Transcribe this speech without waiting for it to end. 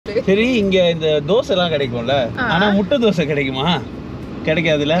சரி இங்க இந்த தோசை எல்லாம் கிடைக்கும்ல, ஆனா முட்டை தோசை கிடைக்குமா?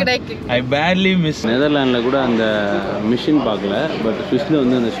 கிடைக்காதுல. ஐ பேட்லி மிஸ். நெதர்லாண்டில் கூட அந்த மிஷின் பார்க்கல, பட் ஸ்விஸ்ல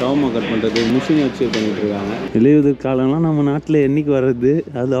வந்து அந்த ஷவர்மா கட் பண்ணுறது மிஷின் வச்சு பண்ணிட்டு இருக்காங்க. இளையுதிர் காலம்லாம் நம்ம நாட்டில் என்னைக்கு வர்றது,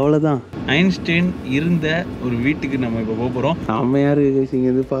 அது அவ்வளோதான். ஐன்ஸ்டைன் இருந்த ஒரு வீட்டுக்கு நம்ம இப்போ போகிறோம். நம்ம யாரு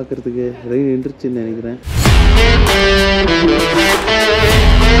இங்கே இது பார்க்கறதுக்கு ரெயின் நின்றுச்சுன்னு நினைக்கிறேன்.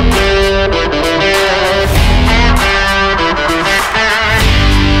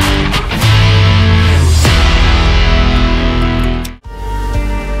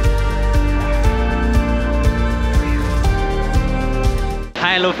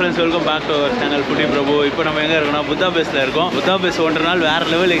 Hello friends, welcome back to our channel foodie பிரபு. இப்போ நம்ம எங்கே இருக்கோம்னா புத்தாபெஸ்ட்டில் இருக்கோம். புத்தாபெஸ்ட் 1 நாள் வேறு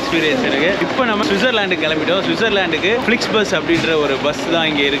லெவல் எக்ஸ்பீரியன்ஸ் இருக்குது. இப்போ நம்ம சுவிட்சர்லாண்டுக்கு கிளம்பிட்டோம். சுவிட்சர்லாண்டுக்கு ஃப்ளிக்ஸ் பஸ் அப்படின்ற ஒரு பஸ் தான்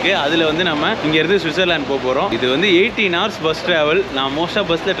இங்கே இருக்குது. அதில் வந்து நம்ம இங்கேருந்து சுவிட்சர்லாந்து போக போகிறோம். இது வந்து 18 hours பஸ் ட்ராவல். நான் மோஸ்ட்டாக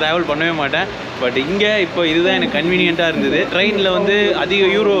பஸ்ஸில் ட்ராவல் பண்ணவே மாட்டேன், பட் இங்கே இப்போ இதுதான் எனக்கு கன்வீனியண்ட்டாக இருந்தது. ட்ரெயினில் வந்து அதிக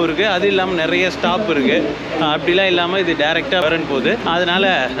யூரோ இருக்குது, அது இல்லாமல் நிறைய ஸ்டாப் இருக்குது. அப்படிலாம் இல்லாமல் இது டேரெக்டாக வரன்னு போகுது. அதனால்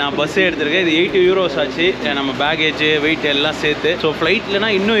நான் பஸ்ஸே எடுத்திருக்கேன். இது 80 euros ஆச்சு, நம்ம பேகேஜ் வெயிட் எல்லாம் சேர்த்து. ஸோ ஃப்ளைட்லனா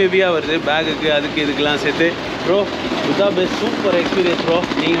இன்னும் ஹெவியாக வருது, பேகுக்கு அதுக்கு இதுக்கெல்லாம் சேர்த்து. Bro Budapest super experience bro.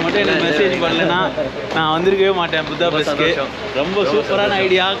 நீங்கள் மட்டும் எனக்கு மெசேஜ் பண்ணலன்னா நான் வந்திருக்கவே மாட்டேன் புத்தாபெஸ்ட்க்கு. ரொம்ப சூப்பரான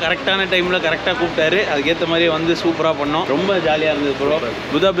ஐடியா, கரெக்டான டைமில் கரெக்டாக கூப்பிட்டாரு. அதுக்கேற்ற மாதிரி வந்து சூப்பராக பண்ணோம். ரொம்ப ஜாலியாக இருந்தது ப்ரோ.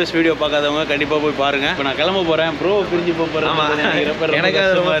 புத்தாபெஸ்ட் வீடியோ பார்க்காதவங்க கண்டிப்பாக போய் பாருங்கள். இப்போ நான் கிளம்ப போகிறேன். ப்ரோ பிரிஞ்சு போகிறேன். எனக்கு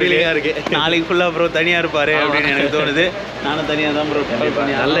ரொம்ப ஃபீலிங்காக இருக்குது. நாளைக்கு ஃபுல்லாக ப்ரோ தனியாக இருப்பார் அப்படின்னு எனக்கு தோணுது. நானும் தனியாக தான் ப்ரோ ட்ராவல்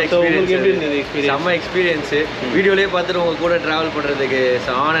பண்ணி. நல்ல எக்ஸ்பீரியன்ஸ். எப்படி இருந்தது எக்ஸ்பீரியன்ஸ்? செம்ம எக்ஸ்பீரியன்ஸு. வீடியோலேயே பார்த்துட்டு உங்கள் கூட ட்ராவல் பண்ணுறதுக்கு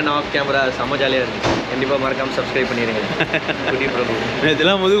ஆன் அண்ட் ஆஃப் கேமரா செம்ம ஜாலியாக இருந்துச்சு. கண்டிப்பாக மறக்காமல் சப்ஸ்கிரைப் பண்ணிடுங்க.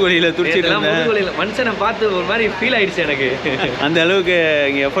 இதெல்லாம் முதுகுவலியில் துடிச்சிட்டு முதுகுவலியில் மனுஷனை பார்த்து ஒரு மாதிரி ஃபீல் ஆயிடுச்சு எனக்கு. அந்த அளவுக்கு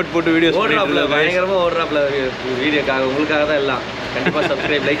இங்கே எஃபர்ட் போட்டு வீடியோ ஓடுறாப்புல, பயங்கரமாக ஓடுறாப்புல வீடியோக்காக. உங்களுக்காக தான் எல்லாம். கண்டிப்பாக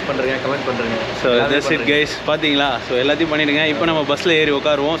சப்ஸ்கிரைப், லைக் பண்ணுறேங்க, கமெண்ட் பண்ணுறேங்க. So that's it guys. பார்த்தீங்களா? ஸோ எல்லாத்தையும் பண்ணிவிடுங்க. இப்போ நம்ம பஸ்ஸில் ஏறி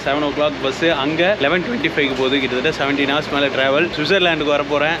உட்காருவோம். 7 o'clock பஸ்ஸு. அங்கே 11:25 போகுது. கிட்டத்தட்ட 17 hours மேலே ட்ராவல். சுவிட்சர்லாண்டுக்கு வர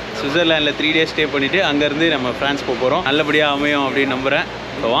போகிறேன். சுவிட்சர்லாண்டில் 3 days ஸ்டே பண்ணிவிட்டு அங்கேருந்து நம்ம ஃப்ரான்ஸ் போக போகிறோம். நல்லபடியாக அமையும் அப்படின்னு நம்புகிறேன்.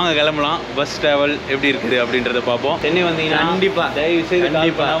 இப்போ வாங்க கிளம்பலாம். பஸ் ட்ராவல் எப்படி இருக்குது அப்படின்றத பார்ப்போம். சென்னை வந்தீங்கன்னா கண்டிப்பாக தயவு செய்து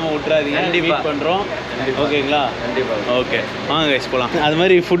பண்ணாமல் விட்றாதீங்க. கண்டிப்பாக பண்ணுறோம். ஓகேங்களா? கண்டிப்பாக. ஓகே வாங்க கைஸ் போகலாம். அது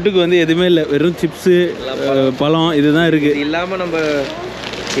மாதிரி ஃபுட்டுக்கு வந்து எதுவுமே இல்லை, வெறும் சிப்ஸு, பழம் இதுதான் இருக்குது. இல்லாமல் நம்ம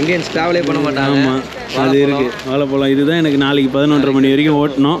இந்தியன்ஸ் ட்ராவலே பண்ண மாட்டாங்க. ஆமாம், அது இருக்குது. வாழைப்பழம் இதுதான். எனக்கு நாளைக்கு 11:30 மணி வரைக்கும்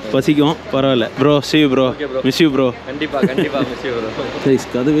ஓட்டணும். பசிக்கும், பரவாயில்ல bro. see you bro. Miss you bro. கண்டிப்பாக மிஸ் யூ ப்ரோ. கைஸ்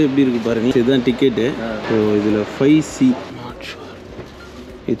கதவே எப்படி இருக்குது பாருங்கள். இதுதான் டிக்கெட்டு. ஸோ இதில் 5C.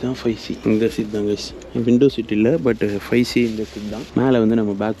 இதுதான் 5C. இந்த சீட் தான் கைஸ். விண்டோ சீட் இல்லை, பட் 5C இந்த சீட் தான். மேலே வந்து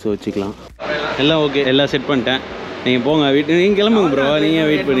நம்ம பேக்ஸை வச்சுக்கலாம். எல்லாம் ஓகே, எல்லாம் செட் பண்ணிட்டேன். நீங்கள் போங்க வீட்டு, நீங்கள் கிளம்புங்க ப்ரோ. நீங்கள்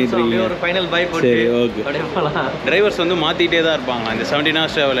வெயிட் பண்ணிட்டு இருக்கீங்க. ஒரு ஃபைனல் பை போட்டு. சரி ஓகே. டிரைவர்ஸ் வந்து மாற்றிக்கிட்டே தான் இருப்பாங்க இந்த 17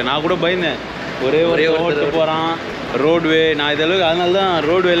 hours ட்ராவலில். நான் கூட பயந்தேன், ஒரே ஓட்டு போகிறான் ரோட்வே. நான் இதளவுக்கு அதனால தான்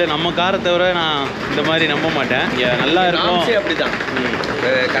ரோட்வேல நம்ம காரை தவிர நான் இந்த மாதிரி நம்ப மாட்டேன். இங்கே நல்லா இருக்கும். அப்படி தான்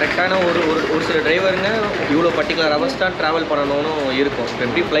கரெக்டான ஒரு சில டிரைவருங்க இவ்வளோ பர்டிகுலர் ஹவர்ஸ் தான் ட்ராவல் பண்ணணும்னு இருக்கும். இப்போ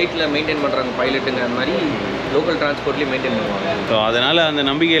எப்படி ஃப்ளைட்டில் மெயின்டைன் பண்ணுறாங்க பைலட்டுங்க, அந்த மாதிரி லோக்கல் டிரான்ஸ்போர்ட்லேயும் மெயின்டைன் பண்ணுவாங்க. ஸோ அதனால் அந்த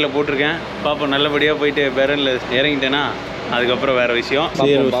நம்பிக்கையில் போட்டிருக்கேன். பார்ப்போம், நல்லபடியாக போயிட்டு பெரனில் இறங்கிட்டேன்னா அதுக்கப்புறம் வேறு விஷயம்.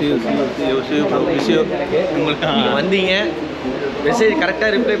 உங்களுக்கு வந்தீங்க, மெசேஜ்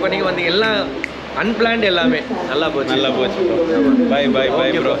கரெக்டாக ரிப்ளை பண்ணி வந்தீங்க. எல்லாம் அன்பிளான்ட், எல்லாமே நல்லா போச்சு. நல்லா போச்சு. By by bye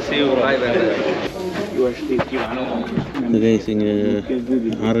bro. see you bro. By by. Guys இங்கே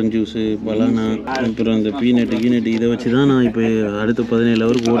ஆரஞ்சு ஜூஸு, பலானா, அப்புறம் அந்த பீனட்டு இதை வச்சு தான் நான் இப்போ அடுத்த 17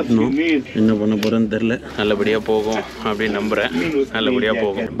 hours ஓட்டணும். என்ன பண்ண போகிறேன்னு தெரில. நல்லபடியாக போகும் அப்படின்னு நம்புகிறேன். நல்லபடியாக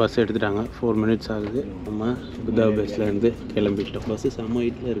போகும். பஸ் எடுத்துட்டாங்க. 4 minutes ஆகுது. நம்ம புத்தாபெஸ்ட்லேருந்து கிளம்பிட்டோம். பஸ்ஸு செம்ம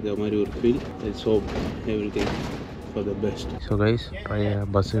ஹைட்டில் இருக்க மாதிரி ஒரு feel. So everything for the best. So guys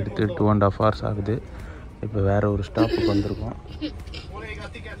bus எடுத்து 2.5 hours ஆகுது. இப்போ வேறு ஒரு ஸ்டாப்புக்கு வந்திருக்கோம்.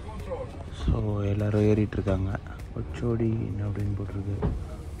 ஸோ எல்லோரும் ஏறிட்டுருக்காங்க. ஒச்சோடி அப்படின்னு போட்டிருக்கு.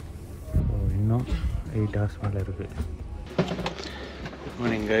 ஸோ இன்னும் 8 hours மேலே இருக்குது. Good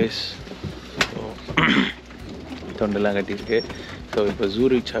morning guys. So தொண்டெல்லாம் கட்டியிருக்கு. So இப்போ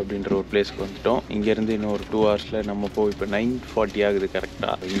ஜூரிச் அப்படின்ற ஒரு பிளேஸ்க்கு வந்துட்டோம். இங்கேருந்து இன்னும் ஒரு 2 hours நம்ம போய் இப்போ 9:40 ஆகுது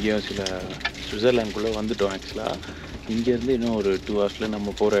கரெக்டாக. இங்கேயும் சில சுவிட்சர்லாண்டுக்குள்ளே வந்துட்டோம். ஆக்சுவலாக இங்கேருந்து இன்னும் ஒரு 2 hours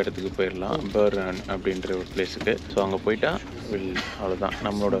நம்ம போகிற இடத்துக்கு போயிடலாம். பெர்ன் அப்படின்ற ஒரு பிளேஸுக்கு. ஸோ அங்கே போயிட்டா அவ்வளோதான்.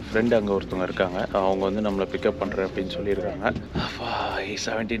 நம்மளோட ஃப்ரெண்டு அங்கே ஒருத்தவங்க இருக்காங்க. அவங்க வந்து நம்மளை பிக்கப் பண்ணுறேன் அப்படின்னு சொல்லியிருக்காங்க.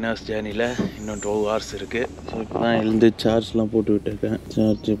 17 hours ஜேர்னியில் இன்னும் 12 hours இருக்குது. ஸோ இப்போ தான் எழுந்து சார்ஜ்லாம் போட்டு விட்டுருக்கேன்.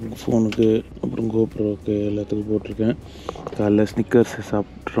 சார்ஜ் ஃபோனுக்கு, அப்புறம் கோப்ரோவுக்கு, எல்லாத்துக்கும் போட்டிருக்கேன். காலைல ஸ்னிக்கர்ஸ்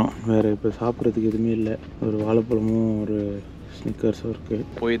சாப்பிட்றோம். வேறு இப்போ சாப்பிட்றதுக்கு எதுவுமே இல்லை. ஒரு வாழைப்பழமும் ஒரு ஸ்னிக்கர்ஸும் இருக்குது.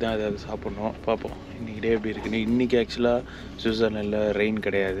 போய் தான் ஏதாவது சாப்பிட்ணும். பார்ப்போம் இன்றைக்கி டே எப்படி இருக்குன்னு. இன்றைக்கி ஆக்சுவலாக சுவிட்சர்லாண்டில் ரெயின்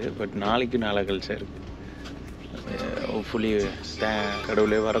கிடையாது, பட் நாளைக்கு நாளை கழிச்சா இருக்குது. ஹோப்ஃபுல்லி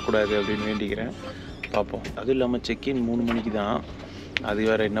கடவுளே வரக்கூடாது அப்படின்னு வேண்டிக்கிறேன். பார்ப்போம். அதுவும் இல்லாமல் செக்இன் 3 மணிக்கு தான். அது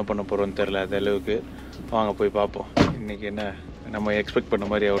வேறு என்ன பண்ண போகிறோன்னு தெரில. அது அளவுக்கு வாங்க போய் பார்ப்போம். இன்றைக்கி என்ன நம்ம எக்ஸ்பெக்ட் பண்ண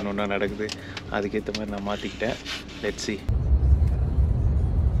மாதிரி ஒன்று ஒன்றா நடக்குது. அதுக்கேற்ற மாதிரி நான் மாற்றிக்கிட்டேன். Let's see.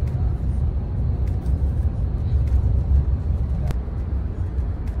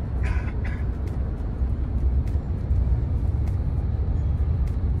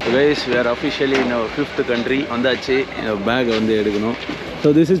 Guys, we are officially in our 5th country. வந்தாச்சு. இந்த பேக்கை வந்து எடுக்கணும். So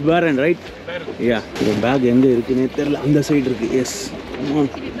this is Bahrain, right? Yeah. இந்த பேக் எங்கே இருக்குன்னே தெரியல. அந்த சைடு இருக்குது. எஸ்.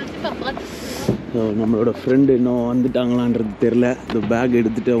 ஸோ நம்மளோட ஃப்ரெண்டு இன்னும் வந்துட்டாங்களான்றது தெரில. இந்த பேக்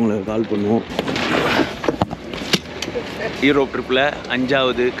எடுத்துகிட்டு அவங்கள கால் பண்ணுவோம். யூரோப் ட்ரிப்பில்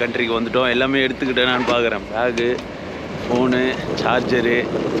 5வது கண்ட்ரிக்கு வந்துட்டோம். எல்லாமே எடுத்துக்கிட்டேன் நான் பார்க்குறேன். Bag, phone, charger,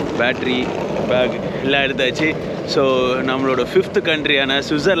 battery, back எல்லாம் எடுத்தாச்சு. ஸோ நம்மளோட 5th கண்ட்ரியான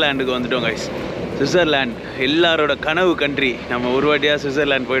சுவிட்சர்லாண்டுக்கு வந்துட்டோம் கைஸ். சுவிட்சர்லாண்ட் எல்லாரோட கனவு கண்ட்ரி. நம்ம ஒரு வாட்டியாக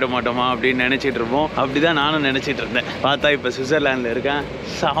சுவிட்சர்லாண்ட் போயிட மாட்டோமா அப்படின்னு நினச்சிட்டு இருப்போம். அப்படி தான் நானும் நினச்சிட்டு இருந்தேன். பார்த்தா இப்போ சுவிட்சர்லாண்டில் இருக்கேன்.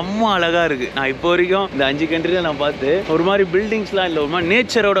 செம்ம அழகாக இருக்குது. நான் இப்போ வரைக்கும் இந்த 5 கண்ட்ரியில் நான் பார்த்து ஒரு மாதிரி பில்டிங்ஸ்லாம் இல்லை, ஒரு மாதிரி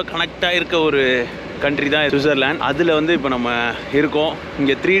நேச்சரோட கனெக்டாக இருக்க ஒரு கண்ட்ரி தான் சுவிட்சர்லாண்ட். அதில் வந்து இப்போ நம்ம இருக்கோம்.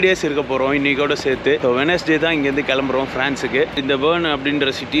 இங்கே 3 டேஸ் இருக்க போகிறோம் இன்றைக்கோட சேர்த்து. ஸோ வெனஸ்டே தான் இங்கேருந்து கிளம்புறோம் ஃப்ரான்ஸுக்கு. இந்த பெர்ன் அப்படின்ற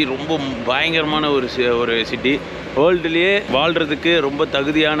சிட்டி ரொம்ப பயங்கரமான ஒரு சிட்டி. வேர்ல்டுலேயே வாழ்கிறதுக்கு ரொம்ப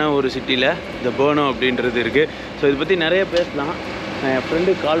தகுதியான ஒரு சிட்டியில் இந்த பெர்னோ அப்படின்றது இருக்குது. ஸோ இதை பற்றி நிறைய பேசலாம். நான் என்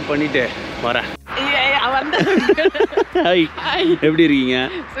ஃப்ரெண்டுக்கு கால் பண்ணிவிட்டு வரேன். எப்படி இருக்கீங்க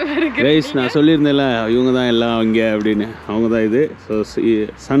கைஸ்? நான் சொல்லியிருந்தேன்ல இவங்க தான் எல்லாம் இங்கே அப்படின்னு. அவங்க தான் இது. ஸோ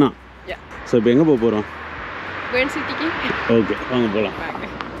சனா. ஸோ இப்போ எங்கே போக போகிறோம்? ஓகே வாங்க போகலாம்.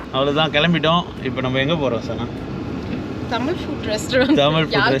 அவ்வளோதான் கிளம்பிட்டோம். இப்போ நம்ம எங்கே போகிறோம் சனா? Tamil food restaurant. Tamil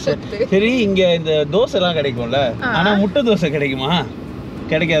food restaurant. சரி, இங்கே இந்த தோசைலாம் கிடைக்கும்ல, ஆனால் முட்டை தோசை கிடைக்குமா?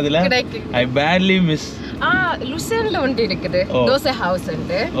 கிடைக்காதுல்ல. ஐ பேட்லி மிஸ். லுசன்ல ஒன்று இருக்குது தோசை ஹவுஸ்.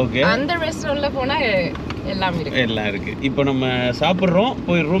 ஓகே, அந்த ரெஸ்டாரண்ட்ல போனா எல்லாம் இருக்கு. எல்லாம் இருக்கு. இப்போ நம்ம சாப்பிட்றோம்,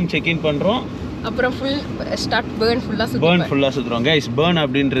 போய் ரூம் செக் இன் பண்ணுறோம், அப்புறம் பெர்ன் ஃபுல்லா சுத்துறோம் கைஸ். பெர்ன்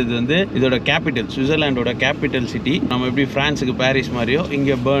அப்படின்றது வந்து இதோட கேபிட்டல், சுவிட்சர்லாண்டோட கேபிட்டல் சிட்டி. நம்ம எப்படி பிரான்ஸுக்கு பாரிஸ் மாதிரியோ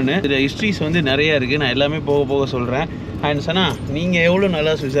இங்கே பெர்னு. இதில் ஹிஸ்ட்ரிஸ் வந்து நிறைய இருக்கு. நான் எல்லாமே போக போக சொல்றேன். அண்ட் சனா, நீங்க எவ்வளோ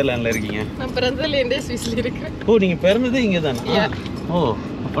நாளா சுவிட்சர்லாண்டில் இருக்கீங்க? நான் பிறந்ததுலேருந்தே சுவிஸ்ல இருக்கேன். ஓ, நீங்க பிறந்ததே இங்கே தானே? ஓ,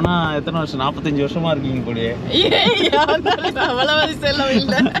 அப்பனா எத்தனை வருஷம்? 45 வருஷமா இருக்கீங்க போலயே.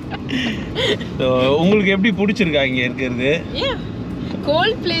 உங்களுக்கு எப்படி பிடிச்சிருக்கா இங்க இருக்கிறது?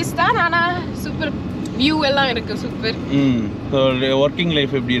 கோல்ட் பிளேஸ் தான், ஆனா சூப்பர் வியூ எல்லாம் இருக்கு. சூப்பர். வொர்க்கிங்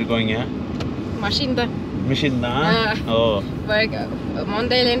லைஃப் எப்படி இருக்கும் இங்க? மஷின் தான். ஓ,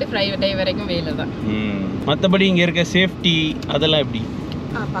 மண்டேலேருந்து ஃப்ரைடே வரைக்கும் வேலை தான். மற்றபடி இங்க இருக்க சேஃப்டி அதெல்லாம் எப்படி?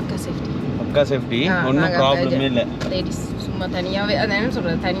 பக்கா சேஃப்டி, ஒன்றும் ப்ராப்ளமே இல்லை. லேடிஸ் சும்மா தனியாவே, அது என்ன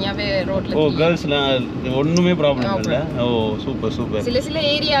சொல்றது, தனியாவே ரோட்ல. ஓ, கேர்ள்ஸ்லாம் ஒண்ணுமே ப்ராப்ளம் இல்லை. ஓ, சூப்பர். சில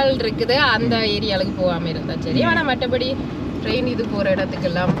ஏரியால் இருக்குது, அந்த ஏரியாவுக்கு போகாம இருந்தா சரி. ஆனா மற்றபடி ட்ரெயின் இது போற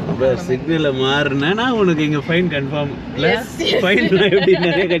இடத்துக்கெல்லாம் சிக்னல்ல மாறினா உனக்கு இங்க ஃபைன் கன்ஃபார்ம் இல்ல? ஃபைன்லாம் எப்படி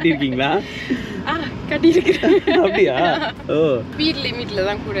நிறைய கட்டியிருக்கீங்களா? கட்டியிருக்கேன். அப்படியா? ஓ, ஸ்பீட் லிமிட்ல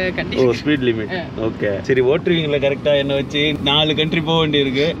தான் கூட கட்டி. ஓ, ஸ்பீட் லிமிட். ஓகே, சரி. ஓட்டுவீங்களா கரெக்டா? என்ன வச்சு 4 கண்ட்ரி போக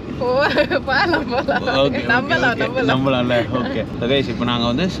வேண்டியிருக்கு. நம்பலாம்ல. ஓகே கைஸ், இப்போ நாங்கள்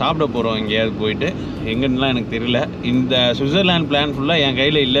வந்து சாப்பிட போகிறோம். எங்கேயாவது போயிட்டு, எங்கன்னுலாம் எனக்கு தெரியல. இந்த சுவிட்சர்லாண்ட் பிளான் ஃபுல்லாக என்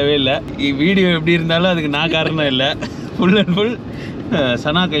கையில் இல்லவே இல்லை. வீடியோ எப்படி இருந்தாலும் அதுக்கு நான் காரணம் இல்லை. ஃபுல் அண்ட் ஃபுல்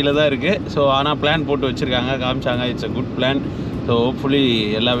சனா கையில் தான் இருக்குது. ஸோ ஆனால் பிளான் போட்டு வச்சுருக்காங்க, காமிச்சாங்க. It's a good plan. So hopefully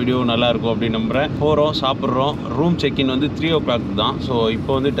எல்லா வீடியோவும் நல்லாயிருக்கும் அப்படின்னு நம்புகிறேன். போகிறோம், சாப்பிட்றோம். ரூம் செக்இன் வந்து 3 o'clock தான். ஸோ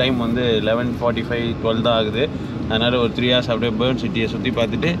இப்போ வந்து டைம் வந்து 11:45, 12 தான் ஆகுது. அதனால் ஒரு 3 hours அப்படியே பெர்ன் சிட்டியை சுற்றி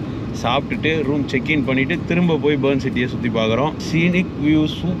பார்த்துட்டு சாப்பிட்டுட்டு ரூம் செக்இன் பண்ணிவிட்டு திரும்ப போய் பெர்ன் சிட்டியை சுற்றி பார்க்குறோம். சீனிக் வியூ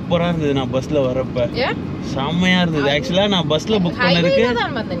சூப்பராக இருந்தது. நான் பஸ்ஸில் வரப்போ செம்மையாக இருந்தது. ஆக்சுவலாக நான் பஸ்ஸில் புக் பண்ணதுக்கு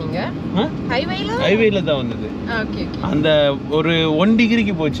ஹைவேல தான் வந்தது. அந்த ஒரு 1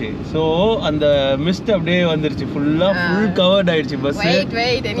 டிகிரிக்கு போச்சு. ஸோ அந்த மிஸ்ட் அப்படியே வந்துருச்சு. ஃபுல் கவர்ட் ஆயிடுச்சு பஸ்.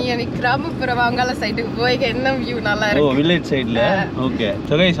 ஓ, வில்லேஜ் சைடில். ஓகே.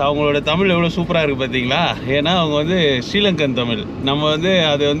 ஸோ கைஸ், அவங்களோட தமிழ் எவ்வளோ சூப்பராக இருக்குது பார்த்தீங்களா? ஏன்னா அவங்க வந்து ஸ்ரீலங்கன் தமிழ். நம்ம வந்து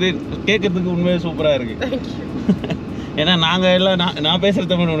அது வந்து கேட்கறதுக்கு உண்மையாக சூப்பராக இருக்குது. ஏன்னா நாங்கள் எல்லாம் நான் பேசுகிற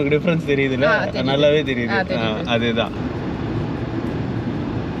தமிழ் உனக்கு டிஃப்ரென்ஸ் தெரியுதுல்ல? நல்லாவே தெரியுது. அதுதான்.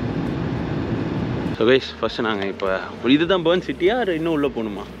 ஸோ கைஸ், ஃபர்ஸ்ட் நாங்கள் இப்போ இதுதான் பெர்ன் சிட்டியா இன்னும் உள்ளே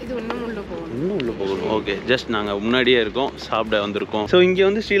போகணுமா? இன்னும் உள்ளே போகணும். ஓகே, ஜஸ்ட் நாங்கள் முன்னாடியே இருக்கோம், சாப்பிட வந்திருக்கோம். ஸோ இங்கே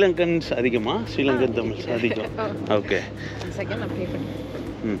வந்து ஸ்ரீலங்கன்ஸ் அதிகமா? ஸ்ரீலங்கன் தமிழ்ஸ் அதிகம். ஓகே.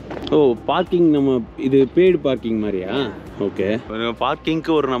 ஓ, பார்க்கிங் நம்ம இது பெய்டு பார்க்கிங் மாதிரியா? ஓகே.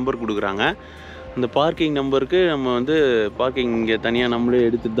 பார்க்கிங்க்கு ஒரு நம்பர் கொடுக்குறாங்க. அந்த பார்க்கிங் நம்பருக்கு நம்ம வந்து பார்க்கிங் இங்கே தனியாக நம்மளே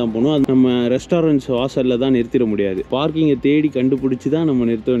எடுத்துகிட்டு தான் போகணும். அது நம்ம ரெஸ்டாரண்ட்ஸ் வாசலில் தான் நிறுத்திட முடியாது. பார்க்கிங்கை தேடி கண்டுபிடிச்சி தான் நம்ம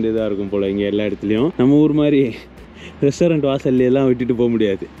நிறுத்த வேண்டியதாக இருக்கும் போல் இங்கே எல்லா இடத்துலையும். நம்ம ஊர் மாதிரி ரெஸ்டாரண்ட் வாசல்லாம் விட்டுட்டு போக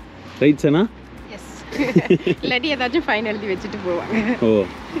முடியாது. ரைட் சானா? இல்லாட்டி ஏதாச்சும் ஃபைன் எழுதி வச்சுட்டு போவாங்க. ஓ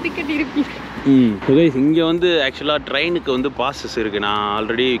டிக்கெட் இருக்கு. இங்கே வந்து ஆக்சுவலாக ட்ரெயினுக்கு வந்து பாசஸ் இருக்குது. நான்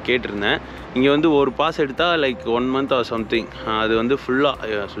ஆல்ரெடி கேட்டிருந்தேன். இங்கே வந்து ஒரு பாஸ் எடுத்தால் லைக் 1 month ஆர் சம்திங் அது வந்து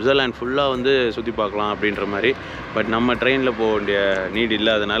ஃபுல்லாக சுவிட்சர்லாண்ட் ஃபுல்லாக வந்து சுற்றி பார்க்கலாம் அப்படின்ற மாதிரி. பட் நம்ம ட்ரெயினில் போக வேண்டிய நீட்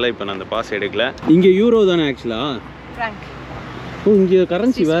இல்லை, அதனால் இப்போ நான் அந்த பாஸ் எடுக்கல. இங்கே யூரோ தானே ஆக்சுவலாக? ஓ இங்கே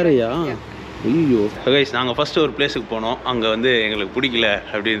கரன்சி வேறையா? ஐயோ கைஸ், நாங்கள் ஃபஸ்ட்டு ஒரு பிளேஸுக்கு போனோம். அங்கே வந்து எங்களுக்கு பிடிக்கல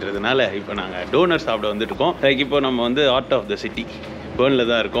அப்படின்றதுனால இப்போ நாங்கள் டோனர் சாப்பிட வந்துட்டுருக்கோம். லைக் இப்போ நம்ம வந்து ஆர்ட் ஆஃப் த சிட்டி பேர்னில்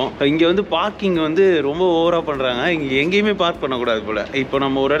தான் இருக்கோம். இங்கே வந்து பார்க்கிங் வந்து ரொம்ப ஓவராக பண்ணுறாங்க. இங்கே எங்கேயுமே பார்க் பண்ணக்கூடாது போல். இப்போ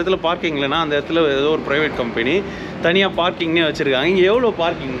நம்ம ஒரு இடத்துல பார்க்கிங் இல்லைனா அந்த இடத்துல ஏதோ ஒரு ப்ரைவேட் கம்பெனி தனியாக பார்க்கிங்னே வச்சுருக்காங்க. இங்கே எவ்வளோ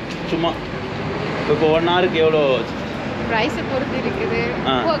பார்க்கிங் சும்மா இப்போ 1 hourக்கு எவ்வளோ ப்ரைஸை பொறுத்து இருக்குது.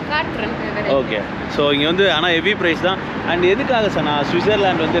 ஓகே, ஸோ இங்கே வந்து ஆனால் ஹெவி ப்ரைஸ் தான். அண்ட் எதுக்காக சார் நான்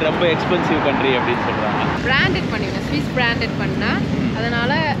சுவிட்சர்லாண்ட் வந்து ரொம்ப எக்ஸ்பென்சிவ் கண்ட்ரி அப்படின்னு சொல்கிறாங்க? பிராண்டட் பண்ணிடுவேன், ஸ்விஸ் பிராண்டட் பண்ணால்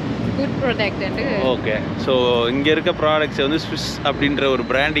அதனால் குட் ப்ராடக்ட். ஓகே, ஸோ இங்கே இருக்க ப்ராடக்ட்ஸை வந்து ஸ்விஸ் அப்படின்ற ஒரு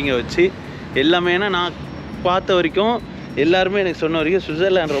பிராண்டிங்கை வச்சு எல்லாமே. ஏன்னா நான் பார்த்த வரைக்கும் எல்லாருமே எனக்கு சொன்ன வரைக்கும்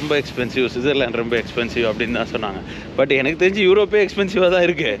சுவிட்சர்லாண்ட் ரொம்ப எக்ஸ்பென்சிவ் அப்படின்னு தான் சொன்னாங்க. பட் எனக்கு தெரிஞ்சு யூரோப்பே எக்ஸ்பென்சிவாக தான்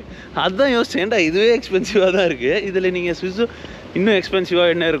இருக்குது. அதுதான் யோசிச்சேன்டா, இதுவே எக்ஸ்பென்சிவாக தான் இருக்குது. இதில் நீங்கள் ஸ்விஸ்ஸு இன்னும்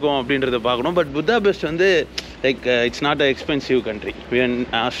எக்ஸ்பென்சிவாக என்ன இருக்கும் அப்படின்றத பார்க்கணும். பட் புதாபெஸ்ட் வந்து like it's not a expensive country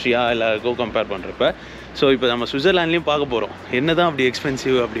Austria எல்லாருக்கும் கம்பேர் பண்ணுறப்ப. ஸோ இப்போ நம்ம சுவிட்சர்லாண்ட்லேயும் பார்க்க போகிறோம் என்ன தான் அப்படி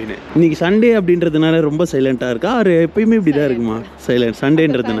எக்ஸ்பென்சிவ் அப்படின்னு. இன்றைக்கி சண்டே அப்படின்றதுனால ரொம்ப சைலண்ட்டாக இருக்கா? அது எப்பயுமே இப்படி தான் இருக்குமா சைலண்ட்?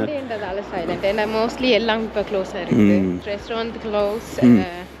 சண்டேன்றதுனால சைலண்ட். ஏன்னா மோஸ்ட்லி எல்லாம் இப்போ க்ளோஸாக இருக்குது. ரெஸ்டாரண்ட் க்ளோஸ்,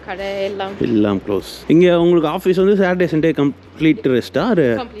 கடை எல்லாம் க்ளோஸ். இங்கே உங்களுக்கு ஆஃபீஸ் வந்து Saturday Sunday complete ரெஸ்ட்டா?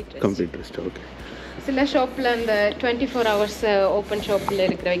 Complete rest. Okay. சில ஷாப்பில் அந்த 24 hours ஓப்பன் ஷாப்பில்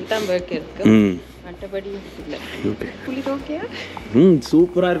இருக்கிறவங்க தான் ஒர்க் இருக்குது. மற்றபடி இல்லை. ஓகே, குளிர் ஓகேயா?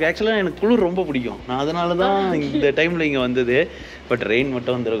 சூப்பராக இருக்குது. ஆக்சுவலாக எனக்கு குளிர் ரொம்ப பிடிக்கும். நான் அதனால தான் இந்த டைமில் இங்கே வந்தது. பட் ரெயின்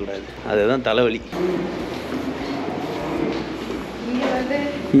மட்டும் வந்துடக்கூடாது, அதுதான் தலைவலி. இங்கே வந்து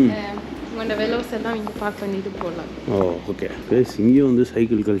உங்களோட வெலோஸ் எல்லாம் இங்கே பார்க்க வேண்டியது போகலாம். ஓ ஓகே. இங்கேயும் வந்து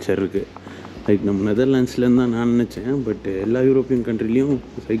சைக்கிள் கல்ச்சர் இருக்குது. லைக் நம்ம நெதர்லாண்ட்ஸ்லேருந்து தான் நான் நினச்சேன். பட் எல்லா யூரோப்பியன் கண்ட்ரிலையும்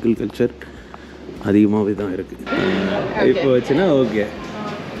சைக்கிள் கல்ச்சர் அதிகமாகவே தான் இருக்குது. இப்போ வச்சுன்னா ஓகே.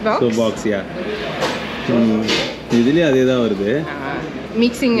 ஸோ பாக்ஸியா இதுலேயே அதே தான் வருது.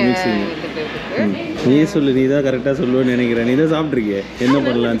 மிக்சிங் நீ சொல்லு, நீ தான் கரெக்டாக சொல்லுவேன்னு நினைக்கிறேன். நீ தான் சாப்பிட்ருக்கிய, என்ன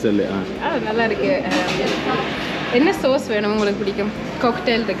பண்ணலான்னு சொல்லு. நல்லா இருக்கு. என்ன சோஸ் வேணும் உங்களுக்கு பிடிக்கும்?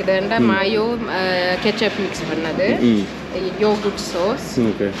 காக்டெயில் இருக்குதுண்டா, மாயோ கெச்சப் மிக்ஸ் பண்ணது, யோகுட் சோஸ்,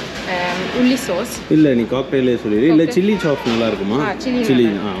 ஓகே, உள்ளி சோஸ். இல்லை நீ காக்டெயிலே சொல்லிடு. இல்லை சில்லி சாஸ் நல்லா இருக்குமா? Chilli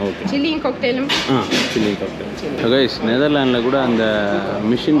okay. சில்லியும் காக்டெயிலும். Chilli cocktail. Guys, நெதர்லாண்டில் கூட அந்த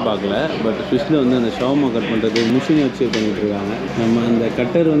மிஷின் பார்க்கல. பட் ஸ்விஸ்ஸில் வந்து அந்த ஷவர்மா கட் பண்ணுறது மிஷின் வச்சு பண்ணிட்டு இருக்காங்க. நம்ம அந்த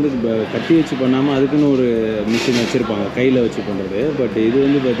கட்டர் வந்து கட்டி வச்சு பண்ணாமல் அதுக்குன்னு ஒரு மிஷின் வச்சுருப்பாங்க கையில் வச்சு பண்ணுறது. பட் இது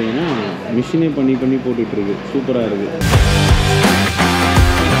வந்து பார்த்தீங்கன்னா மிஷினே பண்ணி போட்டுட்ருக்கு. சூப்பராக இருக்குது.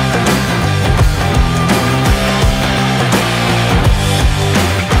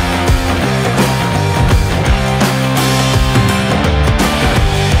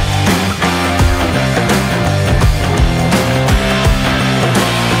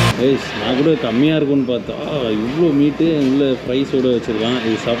 நான் கூட கம்மியாக இருக்கும்னு பார்த்தா இவ்வளோ மீட்டு உள்ள ஃப்ரைஸோடு வச்சுருக்கான்.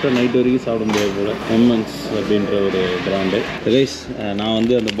 இது சாப்பிட்டா நைட் வரைக்கும் சாப்பிட முடியாது போல். எம்என்ஸ் அப்படின்ற ஒரு பிராண்டு. கைஸ், நான்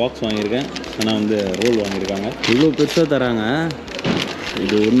வந்து அந்த பாக்ஸ் வாங்கியிருக்கேன். ஆனால் வந்து ரோல் வாங்கியிருக்காங்க. இவ்வளோ பெருசாக தராங்க.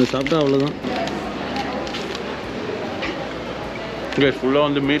 இது ஒன்று சாப்பிட்டா அவ்வளோதான். கைஸ், ஃபுல்லாக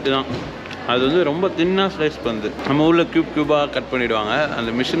வந்து மீட்டு தான். அது வந்து ரொம்ப தின்னாக ஸ்லைஸ் பண்ணுது. நம்ம ஊரில் க்யூபாக கட் பண்ணிவிடுவாங்க.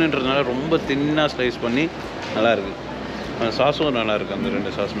 அந்த மிஷினுன்றதுனால ரொம்ப தின்னாக ஸ்லைஸ் பண்ணி நல்லாயிருக்கு. சாஸும் நல்லா இருக்குது, அந்த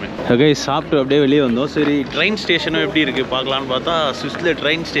 2 சாஸுமே. கைஸ், சாப்பிட்டு அப்படியே வெளியே வந்தோம். சரி, ட்ரெயின் ஸ்டேஷனும் எப்படி இருக்குது பார்க்கலான்னு பார்த்தா ஸ்விஸ்ஸில்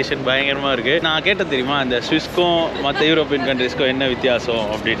ட்ரெயின் ஸ்டேஷன் பயங்கரமாக இருக்குது. நான் கேட்டேன் தெரியுமா, இந்த ஸ்விஸ்க்கும் மற்ற யூரோப்பியன் கண்ட்ரிஸ்க்கும் என்ன வித்தியாசம்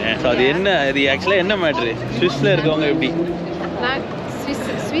அப்படின்னு. ஸோ அது என்ன, அது ஆக்சுவலாக என்ன மேட்ரு? ஸ்விஸ்ஸில் இருக்கவங்க எப்படி?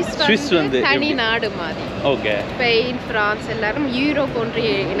 ஸ்விஸ் வந்து தனி நாடு மாதிரி. ஓகே. ஸ்பெயின், பிரான்ஸ் எல்லாரும் யூரோப்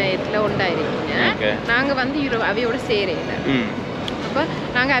ஒன்றிய இணையத்தில் உண்டாயிருக்கீங்க. நாங்கள் வந்து அவையோட சேரையில். அப்போ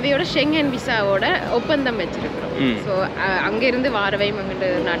நாங்கள் அவையோட ஷெங்கன் விசாவோட ஒப்பந்தம் வச்சுருக்கிறோம். ஸோ அங்கேருந்து வாரவையும் அங்கிட்ட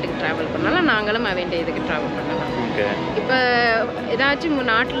நாட்டுக்கு ட்ராவல் பண்ணலாம், நாங்களும் அவைண்ட இதுக்கு ட்ராவல் பண்ணலாம். இப்போ ஏதாச்சும் உங்கள்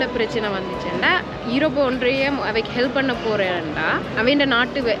நாட்டில் பிரச்சனை வந்துச்சுன்னா யூரோப் ஒன்றியம் அவைக்கு ஹெல்ப் பண்ண போகிறேன்டா அவைண்ட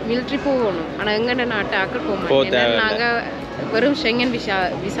நாட்டு மிலிட்ரி போகணும். ஆனால் எங்கள்ட நாட்டு ஆக்கள் போக மாட்டேன். நாங்கள் வெறும் ஷெங்கன்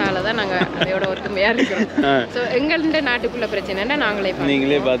விசால தான் நாங்கள் அதையோட ஒத்துமையாக இருக்கிறோம். ஸோ எங்கள்ட நாட்டுக்குள்ள பிரச்சனைன்னா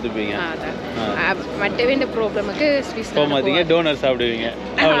நீங்களே பார்த்துப்பீங்க. மற்றவே இந்த ப்ராப்ளமுக்கு ஸ்விஸ் போகாதீங்க, டோனர் சாப்பிடுவீங்க.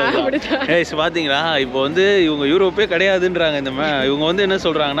 பார்த்தீங்களா, இப்போ வந்து இவங்க யூரோப்பே கிடையாதுன்றாங்க. இவங்க வந்து என்ன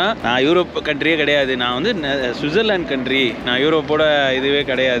சொல்கிறாங்கன்னா, நான் யூரோப் கண்ட்ரியே கிடையாது, நான் வந்து சுவிட்சர்லாந்து கண்ட்ரி, நான் யூரோப்போட இதுவே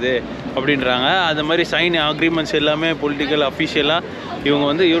கிடையாது அப்படின்றாங்க. அது மாதிரி சைன் அக்ரிமெண்ட்ஸ் எல்லாமே பொலிட்டிக்கல் அஃபிஷியலாக இவங்க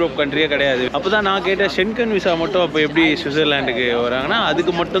வந்து யூரோப் கண்ட்ரியே கிடையாது. அப்போ தான் நான் கேட்டேன், ஷெங்கன் விசா மட்டும் அப்போ எப்படி சுவிட்சர்லாண்டுக்கு வராங்கன்னா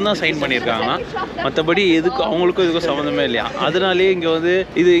அதுக்கு மட்டும்தான் சைன் பண்ணியிருக்காங்க, மற்றபடி எதுக்கும் அவங்களுக்கும் இதுக்கும் சம்மந்தமே இல்லையா. அதனாலேயே இங்கே வந்து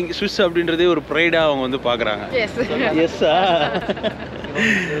இது சுவிஸ் அப்படின்றதே ஒரு ப்ரைடாக அவங்க வந்து பார்க்குறாங்க. எஸ்ஸா,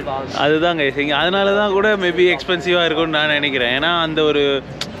 அதுதாங்க இங்கே. அதனால தான் கூட மேபி எக்ஸ்பென்சிவாக இருக்கும்னு நான் நினைக்கிறேன். ஏன்னா அந்த ஒரு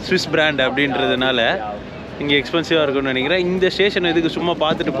ஸ்விஸ் பிராண்ட் அப்படின்றதுனால இங்கே எக்ஸ்பென்சிவாக இருக்கும்னு நினைக்கிறேன். இந்த ஸ்டேஷன் இதுக்கு சும்மா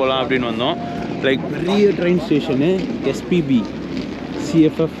பார்த்துட்டு போகலாம் அப்படின்னு வந்தோம். லைக் பெரிய ட்ரெயின் ஸ்டேஷனு, எஸ்பிபி,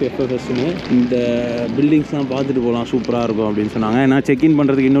 சிஎஃப்எஃப், எஃப்எஃப்எஸ்னு இந்த பில்டிங்ஸ்லாம் பார்த்துட்டு போகலாம், சூப்பராக இருக்கும் அப்படின்னு சொன்னாங்க. ஏன்னா செக்இன்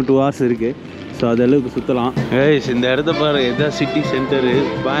பண்ணுறதுக்கு இன்னும் 2 hours இருக்குது. ஸோ அதளவுக்கு சுற்றலாம். இந்த இடத்த பாரு, எதாவது சிட்டி சென்டரு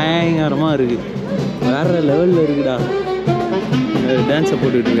பயங்கரமாக இருக்குது, வேறு லெவலில் இருக்குடா. டான்ஸை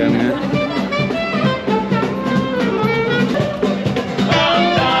போட்டுக்கிட்டு இருக்காங்க.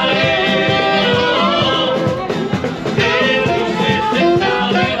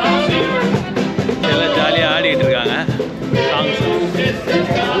 எல்லாம் ஜாலியாக ஆடிட்டு இருக்காங்க, சாங்ஸ்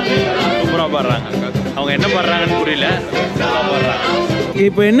சூப்பராக பாடுறாங்க. அவங்க என்ன பாடுறாங்கன்னு புரியல, பாடுறாங்க.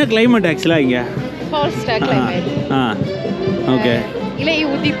 இப்போ என்ன கிளைமேட் ஆக்சுவலாக இங்கே? ஓகே,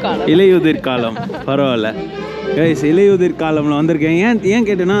 இலையுதிர் காலம். பரவாயில்ல கைஸ், இலையுதிர் காலம்ல வந்திருக்கேன். ஏன்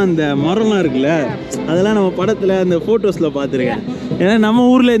கேட்டேன்னா, அந்த மரம்லாம் இருக்குல்ல, அதெல்லாம் நம்ம படத்தில் அந்த ஃபோட்டோஸில் பார்த்துருக்கேன். ஏன்னா நம்ம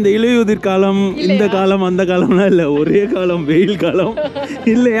ஊரில் இந்த இலையுதிர் காலம், இந்த காலம், அந்த காலம்லாம் இல்லை, ஒரே காலம், வெயில் காலம்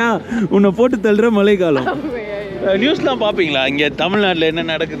இல்லையா, உன்னை போட்டு தள்ளுற மழை காலம். நியூஸ்லாம் பார்ப்பீங்களா இங்கே தமிழ்நாட்டில் என்ன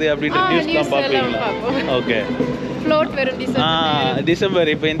நடக்குது அப்படின்ற நியூஸ்லாம் பார்ப்பீங்களா? ஓகே,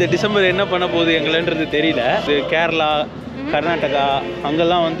 டிசம்பர், இப்போ இந்த டிசம்பர் என்ன பண்ண போகுது எங்களன்றது தெரியல. கேரளா, கர்நாடகா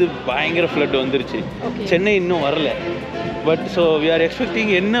அங்கெல்லாம் வந்து பயங்கர ஃப்ளட் வந்துருச்சு. சென்னை இன்னும் வரல. But so we are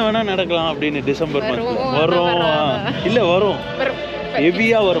expecting என்ன வேணால் நடக்கலாம் அப்படின்னு. டிசம்பர் மந்த் வரும், இல்லை வரும்,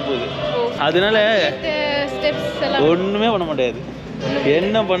 ஹெவியாக வரப்போகுது. அதனால ஒன்றுமே பண்ண முடியாது,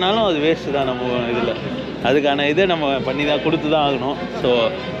 என்ன பண்ணாலும் அது வேஸ்ட்டு தான். நம்ம இதில் அதுக்கான இதை நம்ம பண்ணி தான் கொடுத்து தான் ஆகணும். ஸோ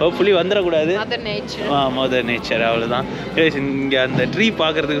ஹோப்ஃபுல்லி வந்துடக்கூடாது. மதர் நேச்சர், அவ்வளோதான். இங்கே அந்த ட்ரீ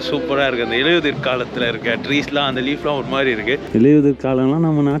பார்க்குறதுக்கு சூப்பராக இருக்குது. அந்த இலையுதிர் காலத்தில் இருக்க ட்ரீஸ்லாம், அந்த லீஃப்லாம் ஒரு மாதிரி இருக்குது. இலையுதிர் காலம்லாம்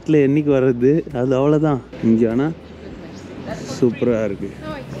நம்ம நாட்டில் என்னைக்கு வர்றது, அது அவ்வளோதான். இங்கே ஆனால் சூப்பராக இருக்குது.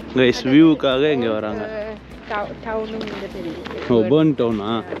 கைஸ் வியூவுக்காக இங்கே வராங்க. ஓ, பர்ன்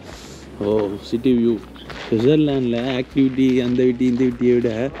டவுனா? ஓ, சிட்டி வியூ. சுவிட்சர்லாண்டில் ஆக்டிவிட்டி, அந்த விட்டி இந்த விட்டியை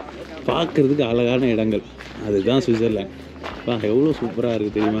விட பார்க்குறதுக்கு அழகான இடங்கள், அதுதான் சுவிட்சர்லாண்ட். எவ்வளோ சூப்பராக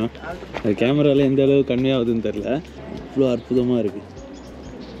இருக்குது தெரியுமா? அது கேமராவில் எந்த அளவு கம்மியாகுதுன்னு தெரில, இவ்வளோ அற்புதமாக இருக்குது.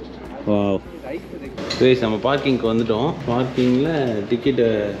 வாவ். கைஸ், நம்ம பார்க்கிங்க்கு வந்துட்டோம். பார்க்கிங்கில் டிக்கெட்டை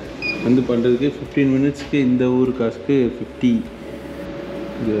வந்து பண்ணுறதுக்கு 15 minutesக்கு இந்த ஊர் காசுக்கு 50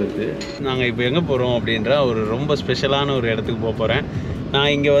 இது வருது. நாங்கள் இப்போ எங்கே போகிறோம் அப்படின்ற ஒரு ரொம்ப ஸ்பெஷலான ஒரு இடத்துக்கு போகிறேன்.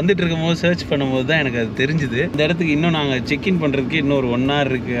 நான் இங்கே வந்துட்டு இருக்கும்போது சர்ச் பண்ணும்போது தான் எனக்கு அது தெரிஞ்சுது. இந்த இடத்துக்கு இன்னும் நாங்கள் செக்இன் பண்ணுறதுக்கு இன்னும் ஒரு 1 hour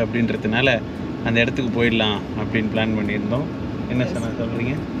இருக்குது அப்படின்றதுனால அந்த இடத்துக்கு போயிடலாம் அப்படின்னு பிளான் பண்ணியிருந்தோம். என்ன சார்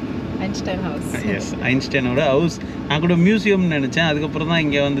சொல்கிறீங்க? Einstein house. S, ஐன்ஸ்டைனோட house. நான் கூட மியூசியம்னு நினச்சேன், அதுக்கப்புறம் தான்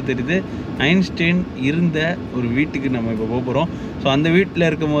இங்கே வந்து தெரியுது ஐன்ஸ்டைன் இருந்த ஒரு வீட்டுக்கு நம்ம இப்போ போகிறோம். ஸோ அந்த வீட்டில்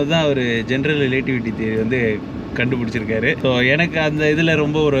இருக்கும்போது தான் ஒரு ஜென்ரல் ரிலேட்டிவிட்டி தியரி வந்து கண்டுபிடிச்சிருக்காரு. ஸோ எனக்கு அந்த இதில்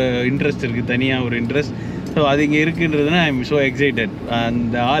ரொம்ப ஒரு இன்ட்ரெஸ்ட் இருக்குது, தனியாக ஒரு இன்ட்ரெஸ்ட். ஸோ அது இங்கே இருக்குன்றதுனா ஐ எம் ஸோ எக்ஸைட்டட்.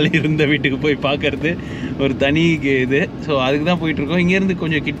 அந்த ஆள் இருந்த வீட்டுக்கு போய் பார்க்கறது ஒரு தனி இது. ஸோ அதுக்கு தான் போயிட்டுருக்கோம். இங்கேருந்து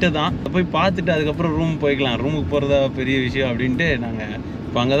கொஞ்சம் கிட்ட தான், போய் பார்த்துட்டு அதுக்கப்புறம் ரூம் போய்க்கலாம். ரூமுக்கு போகிறதா பெரிய விஷயம் அப்படின்ட்டு நாங்கள்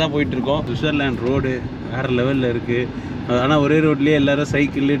இப்போ அங்கே தான் போயிட்டுருக்கோம். சுவிட்சர்லாண்ட் ரோடு வேறு லெவலில் இருக்குது. ஆனால் ஒரே ரோட்லேயே எல்லோரும்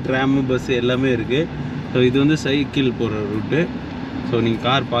சைக்கிள், ட்ராமு, பஸ்ஸு எல்லாமே இருக்குது. ஸோ இது வந்து சைக்கிள் போகிற ரூட்டு. ஸோ நீங்கள்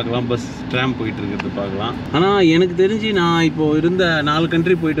கார் பார்க்கலாம், பஸ், ட்ராம் போயிட்டு இருக்கிறது பார்க்கலாம். ஆனால் எனக்கு தெரிஞ்சு நான் இப்போது இருந்த 4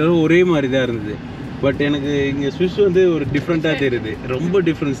 கண்ட்ரி போயிட்டு வர ஒரே மாதிரி தான் இருந்தது. பட் எனக்கு இங்கே ஸ்விஸ் வந்து ஒரு டிஃப்ரெண்ட்டாக தெரியுது, ரொம்ப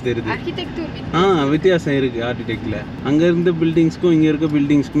டிஃப்ரென்ஸ் தெரியுது. வித்தியாசம் இருக்குது ஆர்கிடெக்டில். அங்கே இருந்த பில்டிங்ஸ்க்கும் இங்கே இருக்க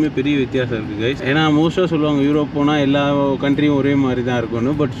பில்டிங்ஸ்க்குமே பெரிய வித்தியாசம் இருக்குது கைஸ். ஏன்னா மோஸ்ட்டாக சொல்லுவாங்க யூரோப் போனால் எல்லா கண்ட்ரியும் ஒரே மாதிரி தான்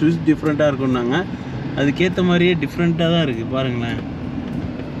இருக்கணும், பட் ஸ்விஸ் டிஃப்ரெண்ட்டாக இருக்குன்னாங்க. அதுக்கேற்ற மாதிரியே டிஃப்ரெண்ட்டாக தான் இருக்குது பாருங்களேன்.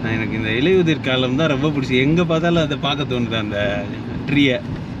 எனக்கு இந்த இலையுதிர் காலம் தான் ரொம்ப பிடிச்சி. எங்கே பார்த்தாலும் அதை பார்க்க தோணுது, அந்த ட்ரீயை.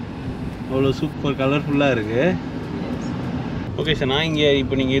 அவ்வளோ சூப்பர் கலர்ஃபுல்லாக இருக்குது. ஓகே சார், நான் இங்கே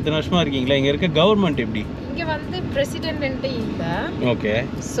இப்போ நீங்கள் இத்தனை வருஷமாக இருக்கீங்களா, இங்கே இருக்க கவர்மெண்ட் எப்படி? இங்கே வந்து பிரசிடென்ட்டு இல்லை. ஓகே.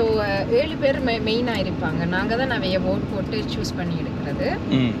 ஸோ 7 பேர் மெயினாக இருப்பாங்க. நாங்கள் தான் நிறைய ஓட் போட்டு சூஸ் பண்ணி எடுக்கிறது.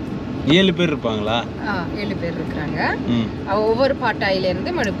 7 பேர் இருப்பாங்களா? 7 பேர் இருக்கிறாங்க. ஒவ்வொரு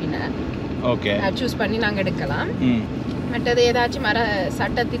பாட்டாயிலேருந்து மடுப்பினர். ஓகே. சூஸ் பண்ணி நாங்கள் எடுக்கலாம். மற்றது ஏதாச்சும்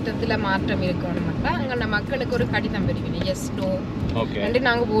சட்டத்திட்டத்தில் மாற்றம் இருக்கணும் மட்டும் அங்கே மக்களுக்கு ஒரு கடிதம் பெறுவீங்க எஸ் நோ வந்து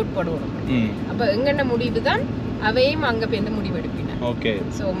நாங்கள் ஓட் போடுவோம். அப்போ எங்கென்ன முடிவு தான் அவையும் அங்கே போய் முடிவு எடுப்பீங்க. ஓகே.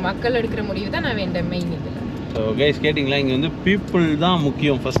 ஸோ மக்கள் எடுக்கிற முடிவு தான் நான் வேண்ட மெயின் இதில். ஸோ கைஸ் கேட்டிங்களா, இங்கே வந்து பீப்புள் தான்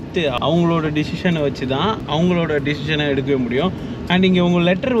முக்கியம். ஃபஸ்ட்டு அவங்களோட டிசிஷனை வச்சு தான் அவங்களோட டிசிஷனை எடுக்கவே முடியும். அண்ட் இங்கே உங்கள்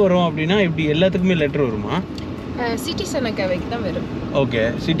லெட்டர் வரும் அப்படின்னா இப்படி எல்லாத்துக்குமே லெட்டர் வருமா? சிட்டிசனுக்கு அவைக்கு தான் வரும். ஓகே.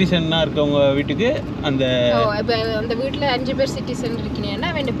 சிட்டிசன்னா இருக்கவங்க வீட்டுக்கு அந்த அந்த வீட்டில் 5 பேர் சிட்டிசன் இருக்கீங்கன்னா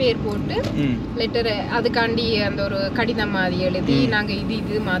அவன் பேர் போட்டு லெட்டர் அதுக்காண்டி அந்த ஒரு கடிதம் மாதிரி எழுதி நாங்கள்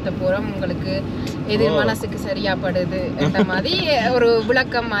இது மாற்ற போகிறோம், உங்களுக்கு எது மனசுக்கு சரியாப்படுது அந்த மாதிரி ஒரு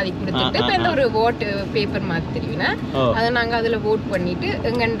விளக்கம் மாதிரி கொடுத்துட்டு இப்போ இந்த ஒரு ஓட்டு பேப்பர் மாதிரி தெரியுன்னா அதை நாங்கள் அதில் ஓட் பண்ணிட்டு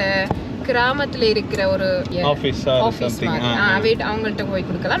எங்கண்ட கிராமத்துல இருக்கிற ஒரு ஆஃபீஸ் அவங்கள்ட்ட போய்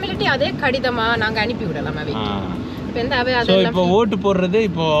கொடுக்கலாம். இல்லாட்டி அதே கடிதமா நாங்க அனுப்பி விடலாம். இப்போ ஓட்டு போடுறது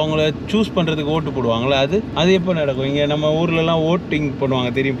இப்போ அவங்கள சூஸ் பண்றதுக்கு ஓட்டு போடுவாங்களா? அது எப்போ நடக்கும்? இங்க நம்ம ஊர்ல எல்லாம் ஓட்டிங்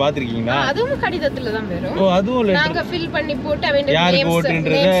பண்ணுவாங்க, தெரியும், பாத்திருக்கீங்களா? அதுவும் கடிதத்துல தான் வரும். அதுவும் நாங்க ஃபில் பண்ணி போட்டு அவங்க யாருக்கு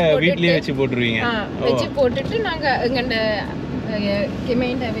ஓட்டுன்றத வீட்லயே வச்சு போட்டுருவீங்க. வச்சு போட்டுட்டு நாங்க எங்கண்ட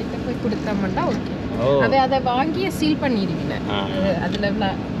கமெண்ட் அவைட்ட போய் கொடுத்தோம்னா ஓகே. அதை வாங்கி சீல் பண்ணிடுவீங்க. அதுல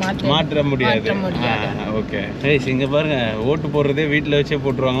மாற்ற முடியாது. ஓகே. இங்க பாருங்க, ஓட்டு போடுறதே வீட்டில் வச்சே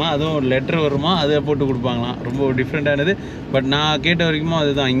போட்டுருவாங்களாம். அதுவும் லெட்டர் வருமா, அதை போட்டு கொடுப்பாங்களாம். ரொம்ப டிஃப்ரெண்டானது. பட் நான் கேட்ட வரைக்கும்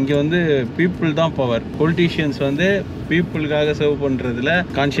அதுதான். இங்கே வந்து பீப்புள் தான் பவர். பொலிட்டீஷியன்ஸ் வந்து பீப்புளுக்காக சர்வ் பண்ணுறதுல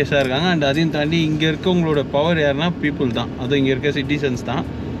கான்ஷியஸாக இருக்காங்க. அண்ட் அதையும் தாண்டி இங்கே இருக்கவங்களோட பவர் யாருன்னா பீப்புள் தான். அதுவும் இங்கே இருக்க சிட்டிசன்ஸ் தான்.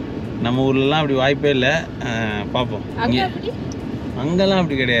 நம்ம ஊர்லலாம் அப்படி வாய்ப்பே இல்லை. பார்ப்போம். அங்கெல்லாம்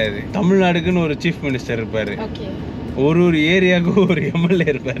அப்படி கிடையாது. தமிழ்நாடுக்குன்னு ஒரு சீஃப் மினிஸ்டர் இருப்பாரு, ஒரு ஏரியாவுக்கு ஒரு எம்எல்ஏ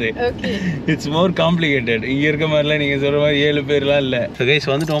இருப்பாரு. It's more complicated. இங்க இருக்க மாதிரிலாம் நீங்க சொல்ற மாதிரி 7 பேர்லாம் இல்லை.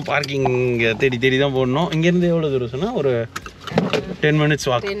 கைஸ் வந்துட்டோம். பார்க்கிங் தேடி தான் போடணும். இங்கேருந்து எவ்வளோ தூரம் சொன்னால் ஒரு 10 minutes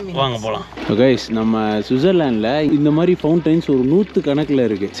வாக். வாங்க போகலாம். கைஸ் நம்ம சுவிட்சர்லாண்டில் இந்த மாதிரி ஃபவுண்டைன்ஸ் ஒரு 100 கணக்கில்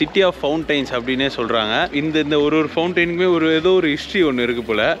இருக்குது. சிட்டி ஆஃப் ஃபவுண்டைன்ஸ் அப்படின்னே சொல்கிறாங்க. இந்த ஒரு ஃபவுண்டைனுக்குமே ஏதோ ஒரு ஹிஸ்ட்ரி ஒன்று இருக்குது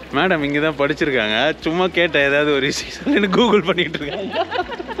போல். மேடம் இங்கே தான் படிச்சிருக்காங்க. சும்மா கேட்டேன் ஏதாவது ஒரு ஹிஸ்ட்ரி சொல்லி கூகுள் பண்ணிகிட்டு இருக்காங்க.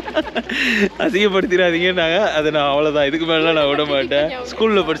 அசிங்கப்படுத்திடாதீங்கன்னாங்க. அது நான் அவ்வளோதான், இதுக்கு மேலே நான் விட மாட்டேன்.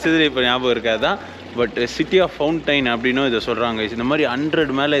 ஸ்கூலில் படித்தது இப்போ ஞாபகம் இருக்காதான். பட் சிட்டி ஆஃப் ஃபவுண்டைன் அப்படின்னும் இதை சொல்கிறாங்க. இந்த மாதிரி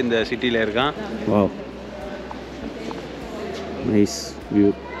 100 மேலே இந்த சிட்டியில் இருக்கான். வா, நைஸ்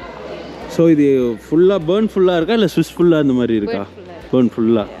வியூ. ஸோ இது ஃபுல்லாக ஃபுல்லாக இருக்கா இல்லை ஸ்விஸ் ஃபுல்லாக அந்த மாதிரி இருக்கா?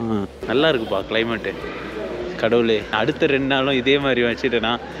 ஃபுல்லாக நல்லா இருக்குப்பா கிளைமேட்டு. கடவுளே, அடுத்த 2 நாளும் இதே மாதிரி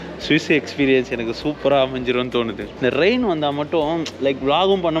வச்சுட்டேன்னா ஸ்விஸ் எக்ஸ்பீரியன்ஸ் எனக்கு சூப்பராக அமைஞ்சிரும்னு தோணுது. இந்த ரெயின் வந்தால் மட்டும் லைக்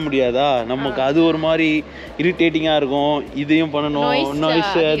விளாகும் பண்ண முடியாதா நமக்கு? அது ஒரு மாதிரி இரிட்டேட்டிங்காக இருக்கும். இதையும் பண்ணணும்,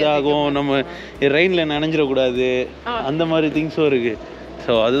 நாய்ஸ் இதாகும், நம்ம ரெயினில் நனைஞ்சிடக்கூடாது, அந்த மாதிரி திங்ஸும் இருக்குது.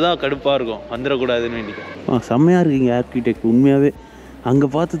 ஸோ அதுதான் கடுப்பாக இருக்கும், வந்துடக்கூடாதுன்னு வேண்டிக்கும். செம்மையாக இருக்குங்க ஆர்கிடெக்ட் உண்மையாகவே. அங்கே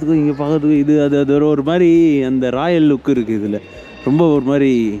பார்த்ததுக்கும் இங்கே பார்க்கறதுக்கும் அது ஒரு மாதிரி அந்த ராயல் லுக் இருக்குது. இதில் ரொம்ப ஒரு மாதிரி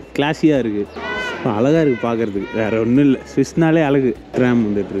கிளாஸியாக இருக்குது, அழகாக இருக்குது பார்க்குறதுக்கு. வேறு ஒன்றும் இல்லை, ஸ்விஸ்னாலே அழகு. ட்ராம்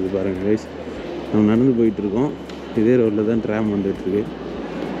வந்துட்டுருக்கு பாருங்கள் கைஸ். நம்ம நடந்து போயிட்டுருக்கோம், இதே ரோட்டில் தான் ட்ராம் வந்துட்டுருக்கு.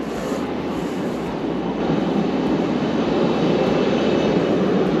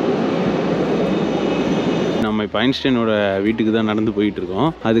 நம்ம இப்போ ஐன்ஸ்டைனோட வீட்டுக்கு தான் நடந்து போயிட்டுருக்கோம்.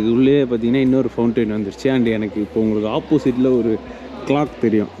 அதுக்கு உள்ளே பார்த்தீங்கன்னா இன்னொரு ஃபவுண்டைன் வந்துருச்சு. அண்ட் எனக்கு இப்போ உங்களுக்கு ஆப்போசிட்டில் ஒரு கிளாக்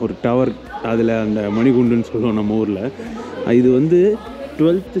தெரியும், ஒரு டவர். அதில் அந்த மணிகுண்டுன்னு சொல்லுவோம் நம்ம ஊரில். இது வந்து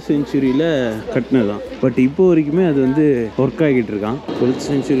 12th centuryயில் கட்டினதான். பட் இப்போ வரைக்குமே அது வந்து ஒர்க் ஆகிட்டு இருக்கான். 12th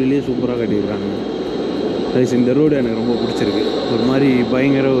centuryலேயே சூப்பராக கட்டியிருக்காங்க. இந்த ரோடு எனக்கு ரொம்ப பிடிச்சிருக்கு. ஒரு மாதிரி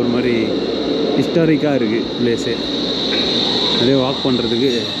பயங்கர ஒரு மாதிரி ஹிஸ்டாரிக்காக இருக்குது பிளேஸு. அதே வாக்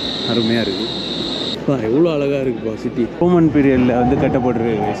பண்ணுறதுக்கு அருமையாக இருக்குது. எவ்வளோ அழகாக இருக்குப்பா சிட்டி. ரோமன் பீரியடில் வந்து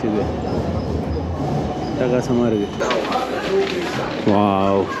கட்டப்பட்டிருக்கு வயசு. இது பிரகாசமாக இருக்குது.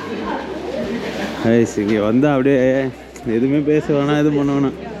 Wow ice. இங்கே வந்தால் அப்படியே எதுவுமே பேச வேணாம், எதுவும் பண்ண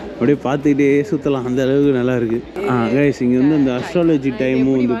வேணாம், அப்படியே பார்த்துக்கிட்டே சுற்றலாம், அந்த அளவுக்கு நல்லா இருக்குது. கைஸ் இங்கே வந்து இந்த அஸ்ட்ராலஜி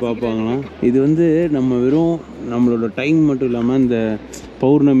டைமும் வந்து பார்ப்பாங்களாம். இது வந்து நம்ம வெறும் நம்மளோட டைம் மட்டும் இல்லாமல் இந்த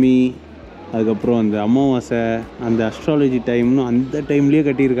பௌர்ணமி, அதுக்கப்புறம் அந்த அமாவாசை, அந்த அஸ்ட்ராலஜி டைம்னு அந்த டைம்லேயே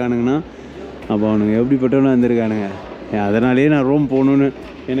கட்டியிருக்கானுங்கன்னா அப்போ அவனுங்க எப்படிப்பட்டவனா இருந்திருக்கானுங்க. அதனாலேயே நான் ரோம் போகணுன்னு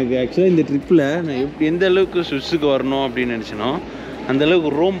எனக்கு ஆக்சுவலாக இந்த ட்ரிப்பில் நான் எந்த அளவுக்கு சுவிஸுக்கு வரணும் அப்படின்னு நினச்சினோ அந்தளவுக்கு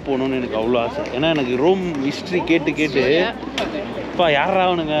ரோம் போகணுன்னு எனக்கு அவ்வளோ ஆசை. ஏன்னா எனக்கு ரோம் ஹிஸ்ட்ரி கேட்டு இப்போ யாரா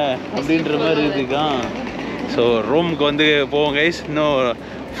அவனுங்க அப்படின்ற மாதிரி இருக்குக்கா. ஸோ ரோமுக்கு வந்து போவோம் கைஸ். இன்னும்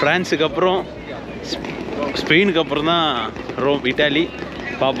ஃப்ரான்ஸுக்கு அப்புறம் ஸ்பெயினுக்கு அப்புறம் தான் ரோம், இட்டாலி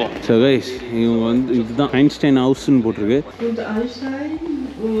பார்ப்போம். ஸோ கைஸ் இவங்க வந்து இதுதான் ஐன்ஸ்டைன் ஹவுஸ்ன்னு போட்டிருக்கு.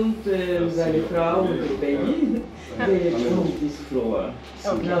 Und seine Frau und der Baby, they on this floor.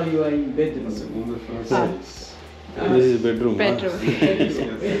 So now you are in bed. This is bedroom. Bedroom.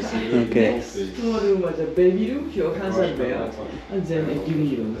 Okay. Storeroom was a baby room, your cousin bed, and then a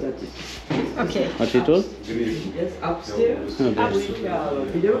TV room. That's it. Okay. What you told? Yes, upstairs, Okay. we have a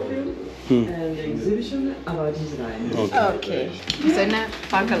video film and exhibition about design. Okay. So என்ன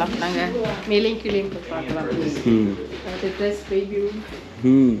பார்க்கலாம் நாங்க மேலேயும் கீழேயும் போய் பார்க்கலாம். அது dress baby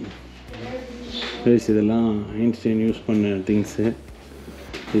room. இதெல்லாம் Einstein use பண்ண திங்ஸு.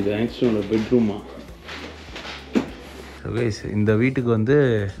 இது ஐன்ஸ்டைனோட பெட்ரூமா. ஸோ கைஸ் இந்த வீட்டுக்கு வந்து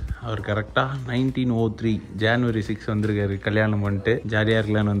அவர் கரெக்டாக 1903 January 6 வந்திருக்காரு. கல்யாணம் பண்ணிட்டு ஜாலியாக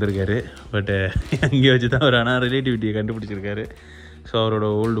இருக்கலான்னு வந்திருக்காரு. பட்டு அங்கே வச்சு தான் அவர் ஆனால் ரிலேட்டிவிட்டியை கண்டுபிடிச்சிருக்காரு. ஸோ அவரோட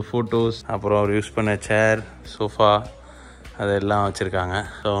ஓல்டு ஃபோட்டோஸ், அப்புறம் அவர் யூஸ் பண்ண சேர், சோஃபா அதெல்லாம் வச்சுருக்காங்க.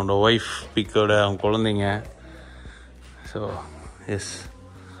 ஸோ அவனோட ஒய்ஃப் பிக்கோட அவங்க குழந்தைங்க. ஸோ எஸ்,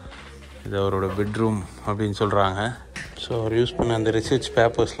 இது அவரோட பெட்ரூம் அப்படின்னு சொல்கிறாங்க. ஸோ அவர் யூஸ் பண்ண அந்த ரிசர்ச்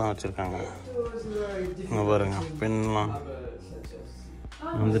பேப்பர்ஸ்லாம் வச்சுருக்காங்க. இங்கே பாருங்கள், பென்லாம்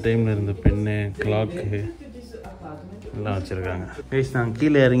அந்த டைமில் இருந்த பென்னு, கிளாக்கு எல்லாம் வச்சுருக்காங்க. கைஸ் நாங்கள்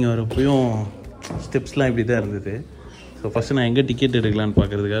கீழே இறங்கி வரப்பையும் ஸ்டெப்ஸ்லாம் இப்படி தான் இருந்தது. ஸோ ஃபஸ்ட்டு நான் எங்கே டிக்கெட் எடுக்கலான்னு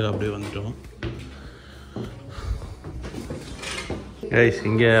பார்க்குறதுக்காக அப்படியே வந்துட்டோம். கைஸ்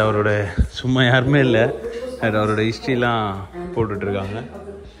இங்கே அவரோட சும்மா யாருமே இல்லை, அது அவரோட ஹிஸ்ட்ரிலாம் போட்டுட்ருக்காங்க.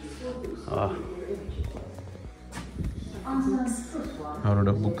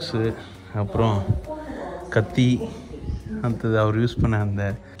 அவரோட புக்ஸு, அப்புறம் கத்தி, அடுத்தது அவர் யூஸ் பண்ண அந்த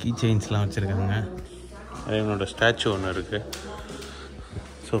கீ செயின்ஸ்லாம் வச்சுருக்காங்க. அவனோட ஸ்டாச்சு ஒன்று இருக்குது.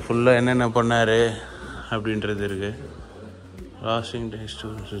 ஸோ ஃபுல்லாக என்னென்ன பண்ணார் அப்படின்றது இருக்குது. ராசிங் டேஸ் டு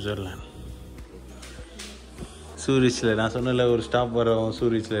சுவிட்சர்லாண்ட். சூரிச்சில் நான் சொன்னல ஒரு ஸ்டாப் வரோம்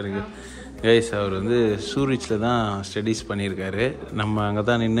சூரிச்சில் இருக்குது. கைஸ் அவர் வந்து சூரிச்சில் தான் ஸ்டடீஸ் பண்ணியிருக்காரு. நம்ம அங்கே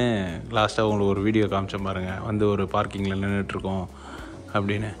தான் நின்று லாஸ்ட்டாக உங்களுக்கு ஒரு வீடியோ காமிச்சோம் பாருங்கள், வந்து ஒரு பார்க்கிங்கில் நின்றுட்டுருக்கோம்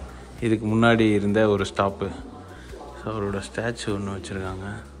அப்படின்னு. இதுக்கு முன்னாடி இருந்த ஒரு ஸ்டாப்பு. ஸோ அவரோட ஸ்டாச்சு ஒன்று வச்சுருக்காங்க.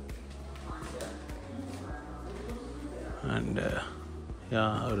 அண்டு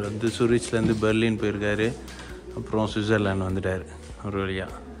அவர் வந்து சூரிச்லேருந்து பெர்லின் போயிருக்காரு, அப்புறம் சுவிட்சர்லாண்ட் வந்துட்டார் ஒரு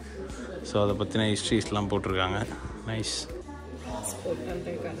வழியாக. ஸோ அதை பற்றின ஹிஸ்ட்ரிஸ்லாம் போட்டிருக்காங்க. நைஸ்.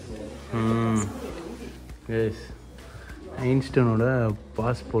 எஸ், ஐன்ஸ்டைனோட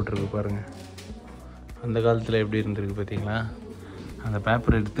பாஸ்போர்ட் இருக்குது பாருங்கள். அந்த காலத்தில் எப்படி இருந்திருக்கு பார்த்தீங்களா? அந்த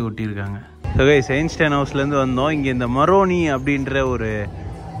பேப்பர் எடுத்து ஒட்டியிருக்காங்க. ஸோ கைஸ் ஐன்ஸ்டைன் ஹவுஸ்லேருந்து வந்தோம். இங்கே இந்த மரோனி அப்படின்ற ஒரு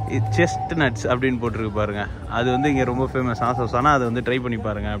செஸ்ட் நட்ஸ் அப்படின்னு போட்டிருக்கு பாருங்கள். அது வந்து இங்கே ரொம்ப ஃபேமஸ் ஹவுஸ். ஆனால் அதை வந்து ட்ரை பண்ணி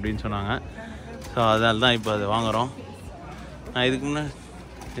பாருங்கள் அப்படின்னு சொன்னாங்க. ஸோ அதனால தான் இப்போ அதை வாங்குகிறோம். நான் இதுக்கு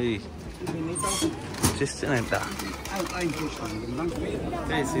முன்னாடி செஸ்ட் நட்டா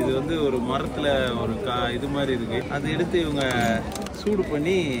கைஸ் இது வந்து ஒரு மரத்தில் ஒரு இது மாதிரி இருக்குது. அதை எடுத்து இவங்க சூடு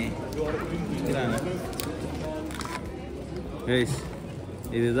பண்ணி விற்கிறாங்க. கைஸ்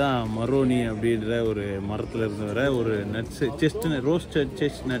இதுதான் மரோனி அப்படின்ற ஒரு மரத்தில் இருந்து வர ஒரு nuts, chest roasted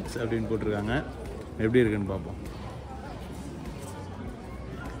chest nuts அப்படின்னு போட்டிருக்காங்க. எப்படி இருக்குன்னு பார்ப்போம்.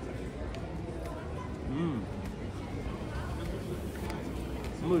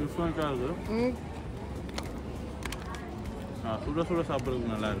 ரொம்ப டிஃப்ரெண்ட்டாக இருக்குது. சுட சுட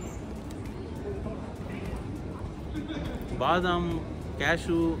சாப்பிட்றதுக்கு நல்லாயிருக்கும். பாதாம்,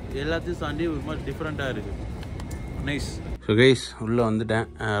 கேஷு எல்லாத்தையும் தாண்டி ஒரு மாதிரி டிஃப்ரெண்ட்டாக இருக்குது. நைஸ். ஸோ கைஸ் உள்ளே வந்துட்டேன்.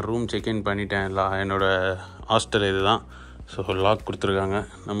 ரூம் செக்இன் பண்ணிட்டேன். என்னோடய ஹாஸ்டல் இது தான். ஸோ லாக் கொடுத்துருக்காங்க.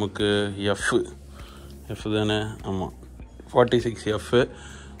 நமக்கு எஃப் தானே? ஆமாம், 46F.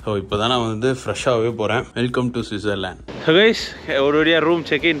 ஸோ இப்போ தான் நான் வந்து ஃப்ரெஷ்ஷாகவே போகிறேன். Welcome to Switzerland. So guys ஒரு வழியாக ரூம்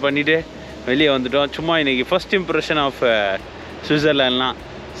செக்இன் பண்ணிவிட்டு வெளியே வந்துட்டோம். சும்மா இன்றைக்கி ஃபஸ்ட் இம்ப்ரெஷன் ஆஃப் சுவிட்சர்லாண்ட்லாம்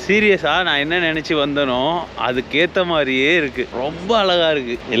சீரியஸாக நான் என்ன நினச்சி வந்தனோ அதுக்கேற்ற மாதிரியே இருக்குது. ரொம்ப அழகாக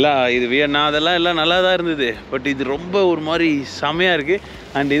இருக்குது. இது வியன்னா அதெல்லாம் எல்லாம் நல்லா தான் இருந்தது. பட் இது ரொம்ப ஒரு மாதிரி செமையாக இருக்குது.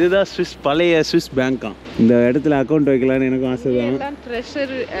 அண்ட் இதுதான் பழைய சுவிஸ் பேங்காம். இந்த இடத்துல அக்கௌண்ட் வைக்கலான்னு எனக்கும் ஆசை தான்.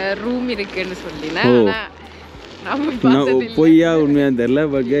 ட்ரெஷர் ரூம் இருக்குன்னு சொல்லி பொய்யா உண்மையாக தெரியல.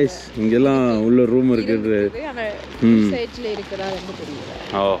 பட் கைஸ் இங்கெல்லாம் உள்ள ரூம் இருக்குது.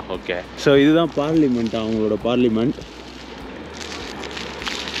 ஓ ஓகே. ஸோ இதுதான் பார்லிமெண்ட், அவங்களோட பார்லிமெண்ட்.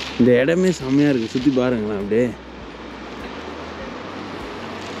 இந்த இடமே செம்மையாக இருக்குது. சுற்றி பாருங்களேன் அப்படியே.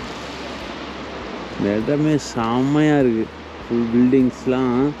 இந்த இடமே செம்மையாக இருக்குது. ஃபுல்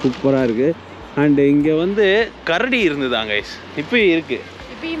பில்டிங்ஸ்லாம் சூப்பராக இருக்குது. அண்டு இங்கே வந்து கரடி இருந்துதாங்க கைஸ். இப்பயும்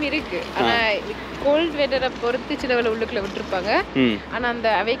இருக்குது. ஆனால் கோல்ட் வெதரை பொறுத்து சிலவில் உள்ளுக்குள்ள விட்டுருப்பாங்க. ஆனால் அந்த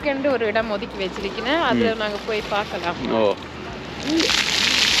அவைக்கண்டு ஒரு இடம் ஒதுக்கி வச்சிருக்கேன். அதில் நாங்கள் போய் பார்க்கலாம். ஓ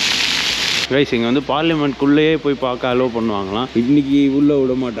கைஸ் இங்கே வந்து பார்லிமெண்ட்குள்ளேயே போய் பார்க்க அலோவ் பண்ணுவாங்களாம். இன்றைக்கி உள்ளே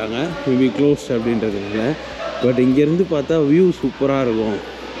விட மாட்டாங்க, மேபி க்ளோஸ் அப்படின்றதுனால. பட் இங்கேருந்து பார்த்தா வியூ சூப்பராக இருக்கும்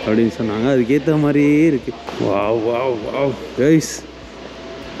அப்படின்னு சொன்னாங்க. அதுக்கேற்ற மாதிரியே இருக்குது. வாவ் வாவ் வாவ் கைஸ்,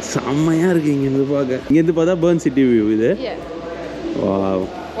 செம்மையாக இருக்குது இங்கேருந்து பார்க்க. இங்கேருந்து பார்த்தா பேர்ன் சிட்டி வியூ இது. Wow,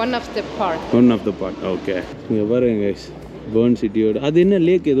 one of the part. Okay, இங்கே பாருங்க கைஸ், பேர்ன் சிட்டியோட அது என்ன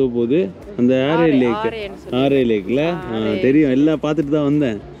லேக் ஏதோ போகுது, அந்த ஆரே லேக்கில் தெரியும், எல்லாம் பார்த்துட்டு தான்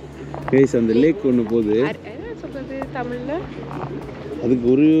வந்தேன் கைஸ். அந்த லேக் ஒன்று போகுது, தமிழில் அதுக்கு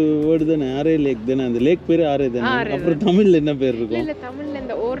ஒரு வேர்டு தானே, ஆரே லேக் தானே, அந்த லேக் பேர் ஆரே தானே. அப்புறம் தமிழ்ல என்ன பேர் இருக்கும்? இல்ல தமிழ்ல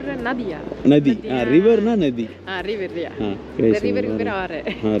இந்த ஓடுற நதியா? நதி, ரிவர்னா நதி. ரிவர்யா. கைஸ் ரிவருக்கு பேர்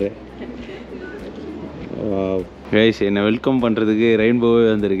ஆரே. வாவ் கைஸ், என்ன வெல்கம் பண்றதுக்கு ரெயின்போவே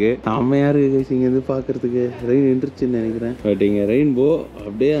வந்திருக்கு. செம்மையா இருக்கு கைஸ், இங்க இருந்து பாக்குறதுக்கு. ரெயின் நின்றுச்சுன்னு நினைக்கிறேன், பட் இங்க ரெயின்போ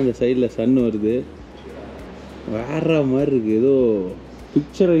அப்படியே அந்த சைட்ல சன் வருது, வேற மாதிரி இருக்கு, ஏதோ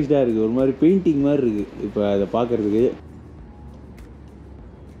பிக்சரைஸ்டா இருக்கு, ஒரு மாதிரி பெயிண்டிங் மாதிரி இருக்கு இப்போ அதை பாக்குறதுக்கு.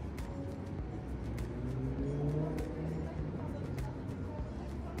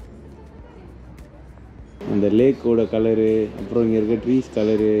 அந்த லேக்கோட கலரு, அப்புறம் இங்கே இருக்க ட்ரீஸ்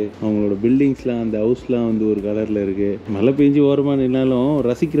கலரு, அவங்களோட பில்டிங்ஸ்லாம், அந்த ஹவுஸ்லாம் வந்து ஒரு கலரில் இருக்குது. மழை பெஞ்சு ஓரமாக நின்னாலும்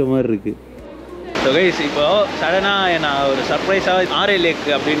ரசிக்கிற மாதிரி இருக்குது. ஸோ கைஸ், இப்போ சடனாக நான் ஒரு சர்ப்ரைஸாக ஆரே லேக்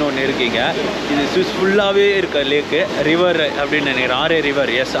அப்படின்னு ஒன்று இருக்கீங்க. இது ஸ்விஸ் ஃபுல்லாகவே இருக்க லேக்கு, ரிவர் அப்படின்னு நினைக்கிறேன். ஆரே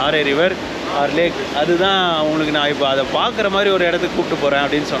ரிவர், எஸ், ஆரே ரிவர் ஆர் லேக். அதுதான் உங்களுக்கு நான் இப்போ அதை பார்க்குற மாதிரி ஒரு இடத்துக்கு கூப்பிட்டு போகிறேன்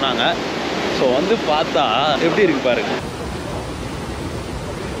அப்படின்னு சொன்னாங்க. ஸோ வந்து பார்த்தா எப்படி இருக்கு பாருங்க.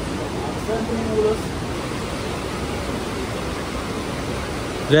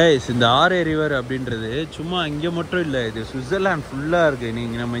 கைஸ், இந்த ஆரே ரிவர் அப்படின்றது சும்மா இங்கே மட்டும் இல்லை, இது சுவிட்சர்லாண்ட் ஃபுல்லாக இருக்குது.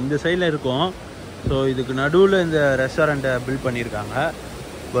 நீங்கள் நம்ம இந்த சைடில் இருக்கோம், ஸோ இதுக்கு நடுவில் இந்த ரெஸ்டாரண்ட்டை பில்ட் பண்ணியிருக்காங்க.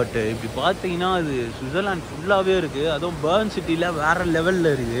 பட் இப்படி பார்த்தீங்கன்னா அது சுவிட்சர்லாண்ட் ஃபுல்லாகவே இருக்குது. அதுவும் பேர்ன் சிட்டியில் வேறு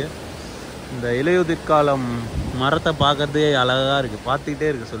லெவலில் இருக்குது. இந்த இலையுதிர் காலம் மரத்தை பார்க்குறதே அழகாக இருக்குது, பார்த்துக்கிட்டே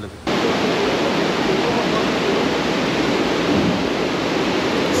இருக்குது சொல்லுது.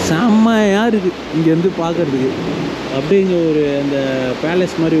 செம்மையாக இருக்குது இங்கேருந்து பார்க்குறதுக்கு. அப்படியே இங்கே ஒரு அந்த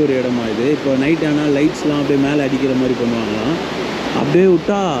பேலஸ் மாதிரி ஒரு இடமா இது. இப்போ நைட் ஆனால் லைட்ஸ்லாம் அப்படியே மேலே அடிக்கிற மாதிரி பண்ணுவாங்களாம். அப்படியே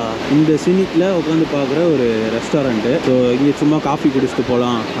விட்டா இந்த சினிக்கில் உட்காந்து பார்க்குற ஒரு ரெஸ்டாரண்ட்டு. ஸோ இங்கே சும்மா காஃபி குடிச்சிட்டு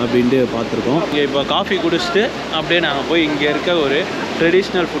போகலாம் அப்படின்ட்டு பார்த்துருக்கோம். இங்கே இப்போ காஃபி குடிச்சிட்டு அப்படியே நாங்கள் போய் இங்கே இருக்க ஒரு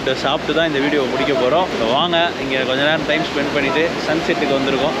ட்ரெடிஷ்னல் ஃபுட்டை சாப்பிட்டு தான் இந்த வீடியோவை முடிக்க போகிறோம். ஸோ வாங்க, இங்கே கொஞ்ச நேரம் டைம் ஸ்பெண்ட் பண்ணிவிட்டு சன்செட்டுக்கு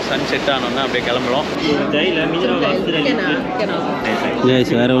வந்திருக்கோம். சன்செட் ஆனோன்னா அப்படியே கிளம்புறோம்.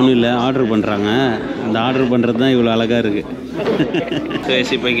 ஜெய்ஸ், வேறு ஒன்றும் இல்லை, ஆர்டர் பண்ணுறாங்க. அந்த ஆர்டர் பண்ணுறது தான் இவ்வளோ அழகாக இருக்குது.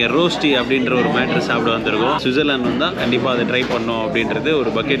 ஜெய்ஸ், இப்போ இங்கே ரோஸ்டி அப்படின்ற ஒரு மேட்ரு சாப்பிட வந்திருக்கோம். சுவிட்சர்லாந்து வந்தால் கண்டிப்பாக அதை ட்ரை பண்ணோம் அப்படின்றது ஒரு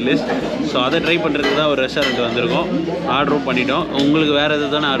பக்கெட் லிஸ்ட். ஸோ அதை ட்ரை பண்ணுறதுக்கு தான் ஒரு ரெஸ்டாரண்ட் வந்திருக்கோம். ஆர்டரும் பண்ணிட்டோம். உங்களுக்கு வேறு எது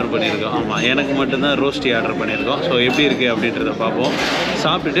தானே ஆர்டர் பண்ணியிருக்கோம்? ஆமாம், எனக்கு மட்டும்தான் ரோஸ்டி ஆர்டர் பண்ணியிருக்கோம். ஸோ எப்படி இருக்குது அப்படின்றத பார்ப்போம்.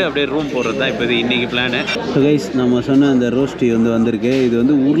 சாப்பிட்டுட்டு அப்படியே ரூம் போடுறது தான் இப்போ இன்றைக்கி பிளானு. ஸோ கைஸ், நம்ம சொன்ன அந்த ரோஸ்டி வந்து வந்திருக்கு. இது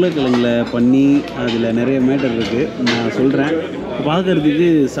வந்து உருளைக்கிழங்கில் பண்ணி அதில் நிறைய மேட்டர் இருக்குது. நான் சொல்கிறேன், பார்க்குறதுக்கு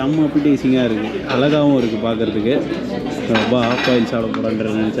செம்ம அப்பிடைசிங்காக இருக்குது, அழகாகவும் இருக்குது பார்க்குறதுக்கு. ரொம்ப ஆஃப் ஆயில் சாப்பிட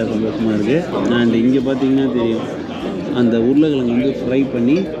போகிறான்ற நினச்சா சந்தோஷமாக இருக்குது. அண்ட் இங்கே பார்த்தீங்கன்னா தெரியும், அந்த உருளைக்கிழங்கு வந்து ஃப்ரை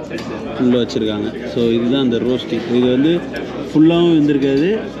பண்ணி உள்ளே வச்சுருக்காங்க. ஸோ இதுதான் அந்த ரோஸ்டி. இது வந்து ஃபுல்லாகவும் வெந்திருக்காது,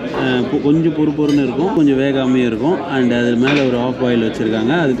 கொஞ்சம் பொறுன்னு இருக்கும், கொஞ்சம் வேகாமையும் இருக்கும். அண்ட் அது மேலே ஒரு ஆஃப் ஆயில்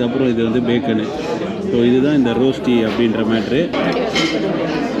வச்சுருக்காங்க. அதுக்கப்புறம் இது வந்து பேக்கனு. ஸோ இதுதான் இந்த ரோஸ்டி அப்படின்ற மேட்ரு.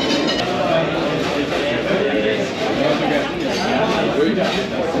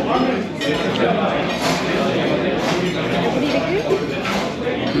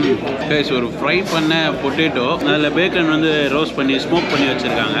 ஒரு ஃப்ரை பண்ண பொட்டேட்டோ, அதில் பேக்கன் வந்து ரோஸ்ட் பண்ணி ஸ்மோக் பண்ணி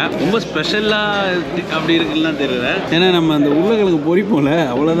வச்சுருக்காங்க. ரொம்ப ஸ்பெஷலாக அப்படி இருக்குன்னு தெரியல, ஏன்னா நம்ம அந்த உருளைக்கிழங்கு பொரிப்போம்ல,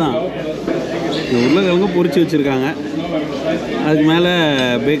 அவ்வளோதான். இந்த உருளைக்கிழங்கு பொரிச்சு வச்சுருக்காங்க, அதுக்கு மேலே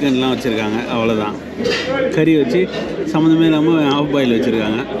பேக்கன்லாம் வச்சுருக்காங்க, அவ்வளோதான். கறி வச்சு சம்மந்தமே இல்லாமல் ஆஃப் பாயில்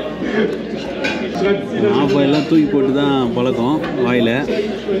வச்சுருக்காங்க. ஆஃப் பாயிலாம் தூக்கி போட்டு தான் பழக்கம் வாயில்.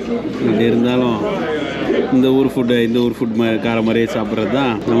 இப்படி இருந்தாலும் இந்த ஊர் ஃபுட் கார மாதிரியே சாப்பிட்றது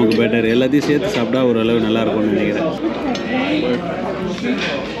தான் நமக்கு பெட்டர். எல்லாத்தையும் சேர்த்து சாப்பிட்டா ஓரளவு நல்லாயிருக்கும்னு நினைக்கிறேன்.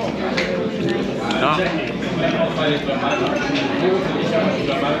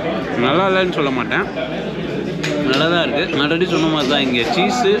 நல்லா இல்லைன்னு சொல்ல மாட்டேன், நல்லா தான் இருக்குது. ஆல்ரெடி சொன்ன மாதிரி தான் இங்கே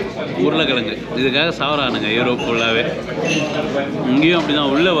சீஸு, உருளைக்கிழங்கு இதுக்காக சாப்பிட்றானுங்க யூரோப் ஃபுல்லாகவே. இங்கேயும் அப்படி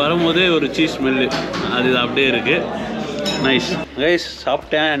தான், உள்ளே வரும்போதே ஒரு சீஸ் ஸ்மெல்லு அது அப்படியே இருக்குது. நைஸ் கைஸ்,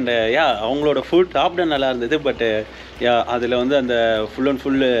 சாப்பிட்டேன். அண்ட் அவங்களோட ஃபுட் சாப்பிட நல்லா இருந்தது. பட் அதில் வந்து அந்த ஃபுல் அண்ட்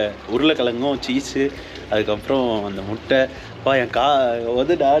ஃபுல்லு உருளைக்கிழங்கும் சீஸு, அதுக்கப்புறம் அந்த முட்டை, என்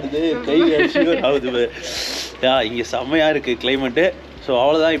வந்து ஆடுது, கை ஆகுது. இங்கே செம்மையாக இருக்குது கிளைமேட்டு. ஸோ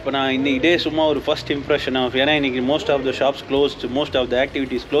அவ்வளோதான். இப்போ நான் இன்றைக்கி டே சும்மா ஒரு ஃபஸ்ட் இம்ப்ரெஷன் ஆஃப், ஏன்னா இன்றைக்கி most of the shops closed, most of the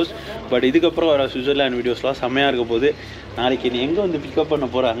activities close. But இதுக்கப்புறம் வர சுவிட்சர்லாண்ட் வீடியோஸ்லாம் செம்மையாக இருக்க போது. நாளைக்கு நீ எங்கே வந்து பிக்கப் பண்ண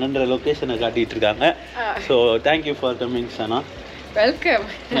போகிறாங்கன்ற லொக்கேஷனை காட்டிகிட்டு இருக்காங்க. So thank you for coming Sana. Welcome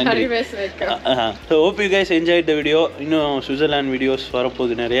நன்றி. Welcome. So hope you guys enjoy the video. இன்னும் சுவிட்சர்லாண்ட் வீடியோஸ்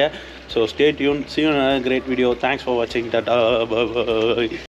வரப்போகுது நிறைய. So stay tune. See you in another great video. Thanks for watching. Tata. Bye bye.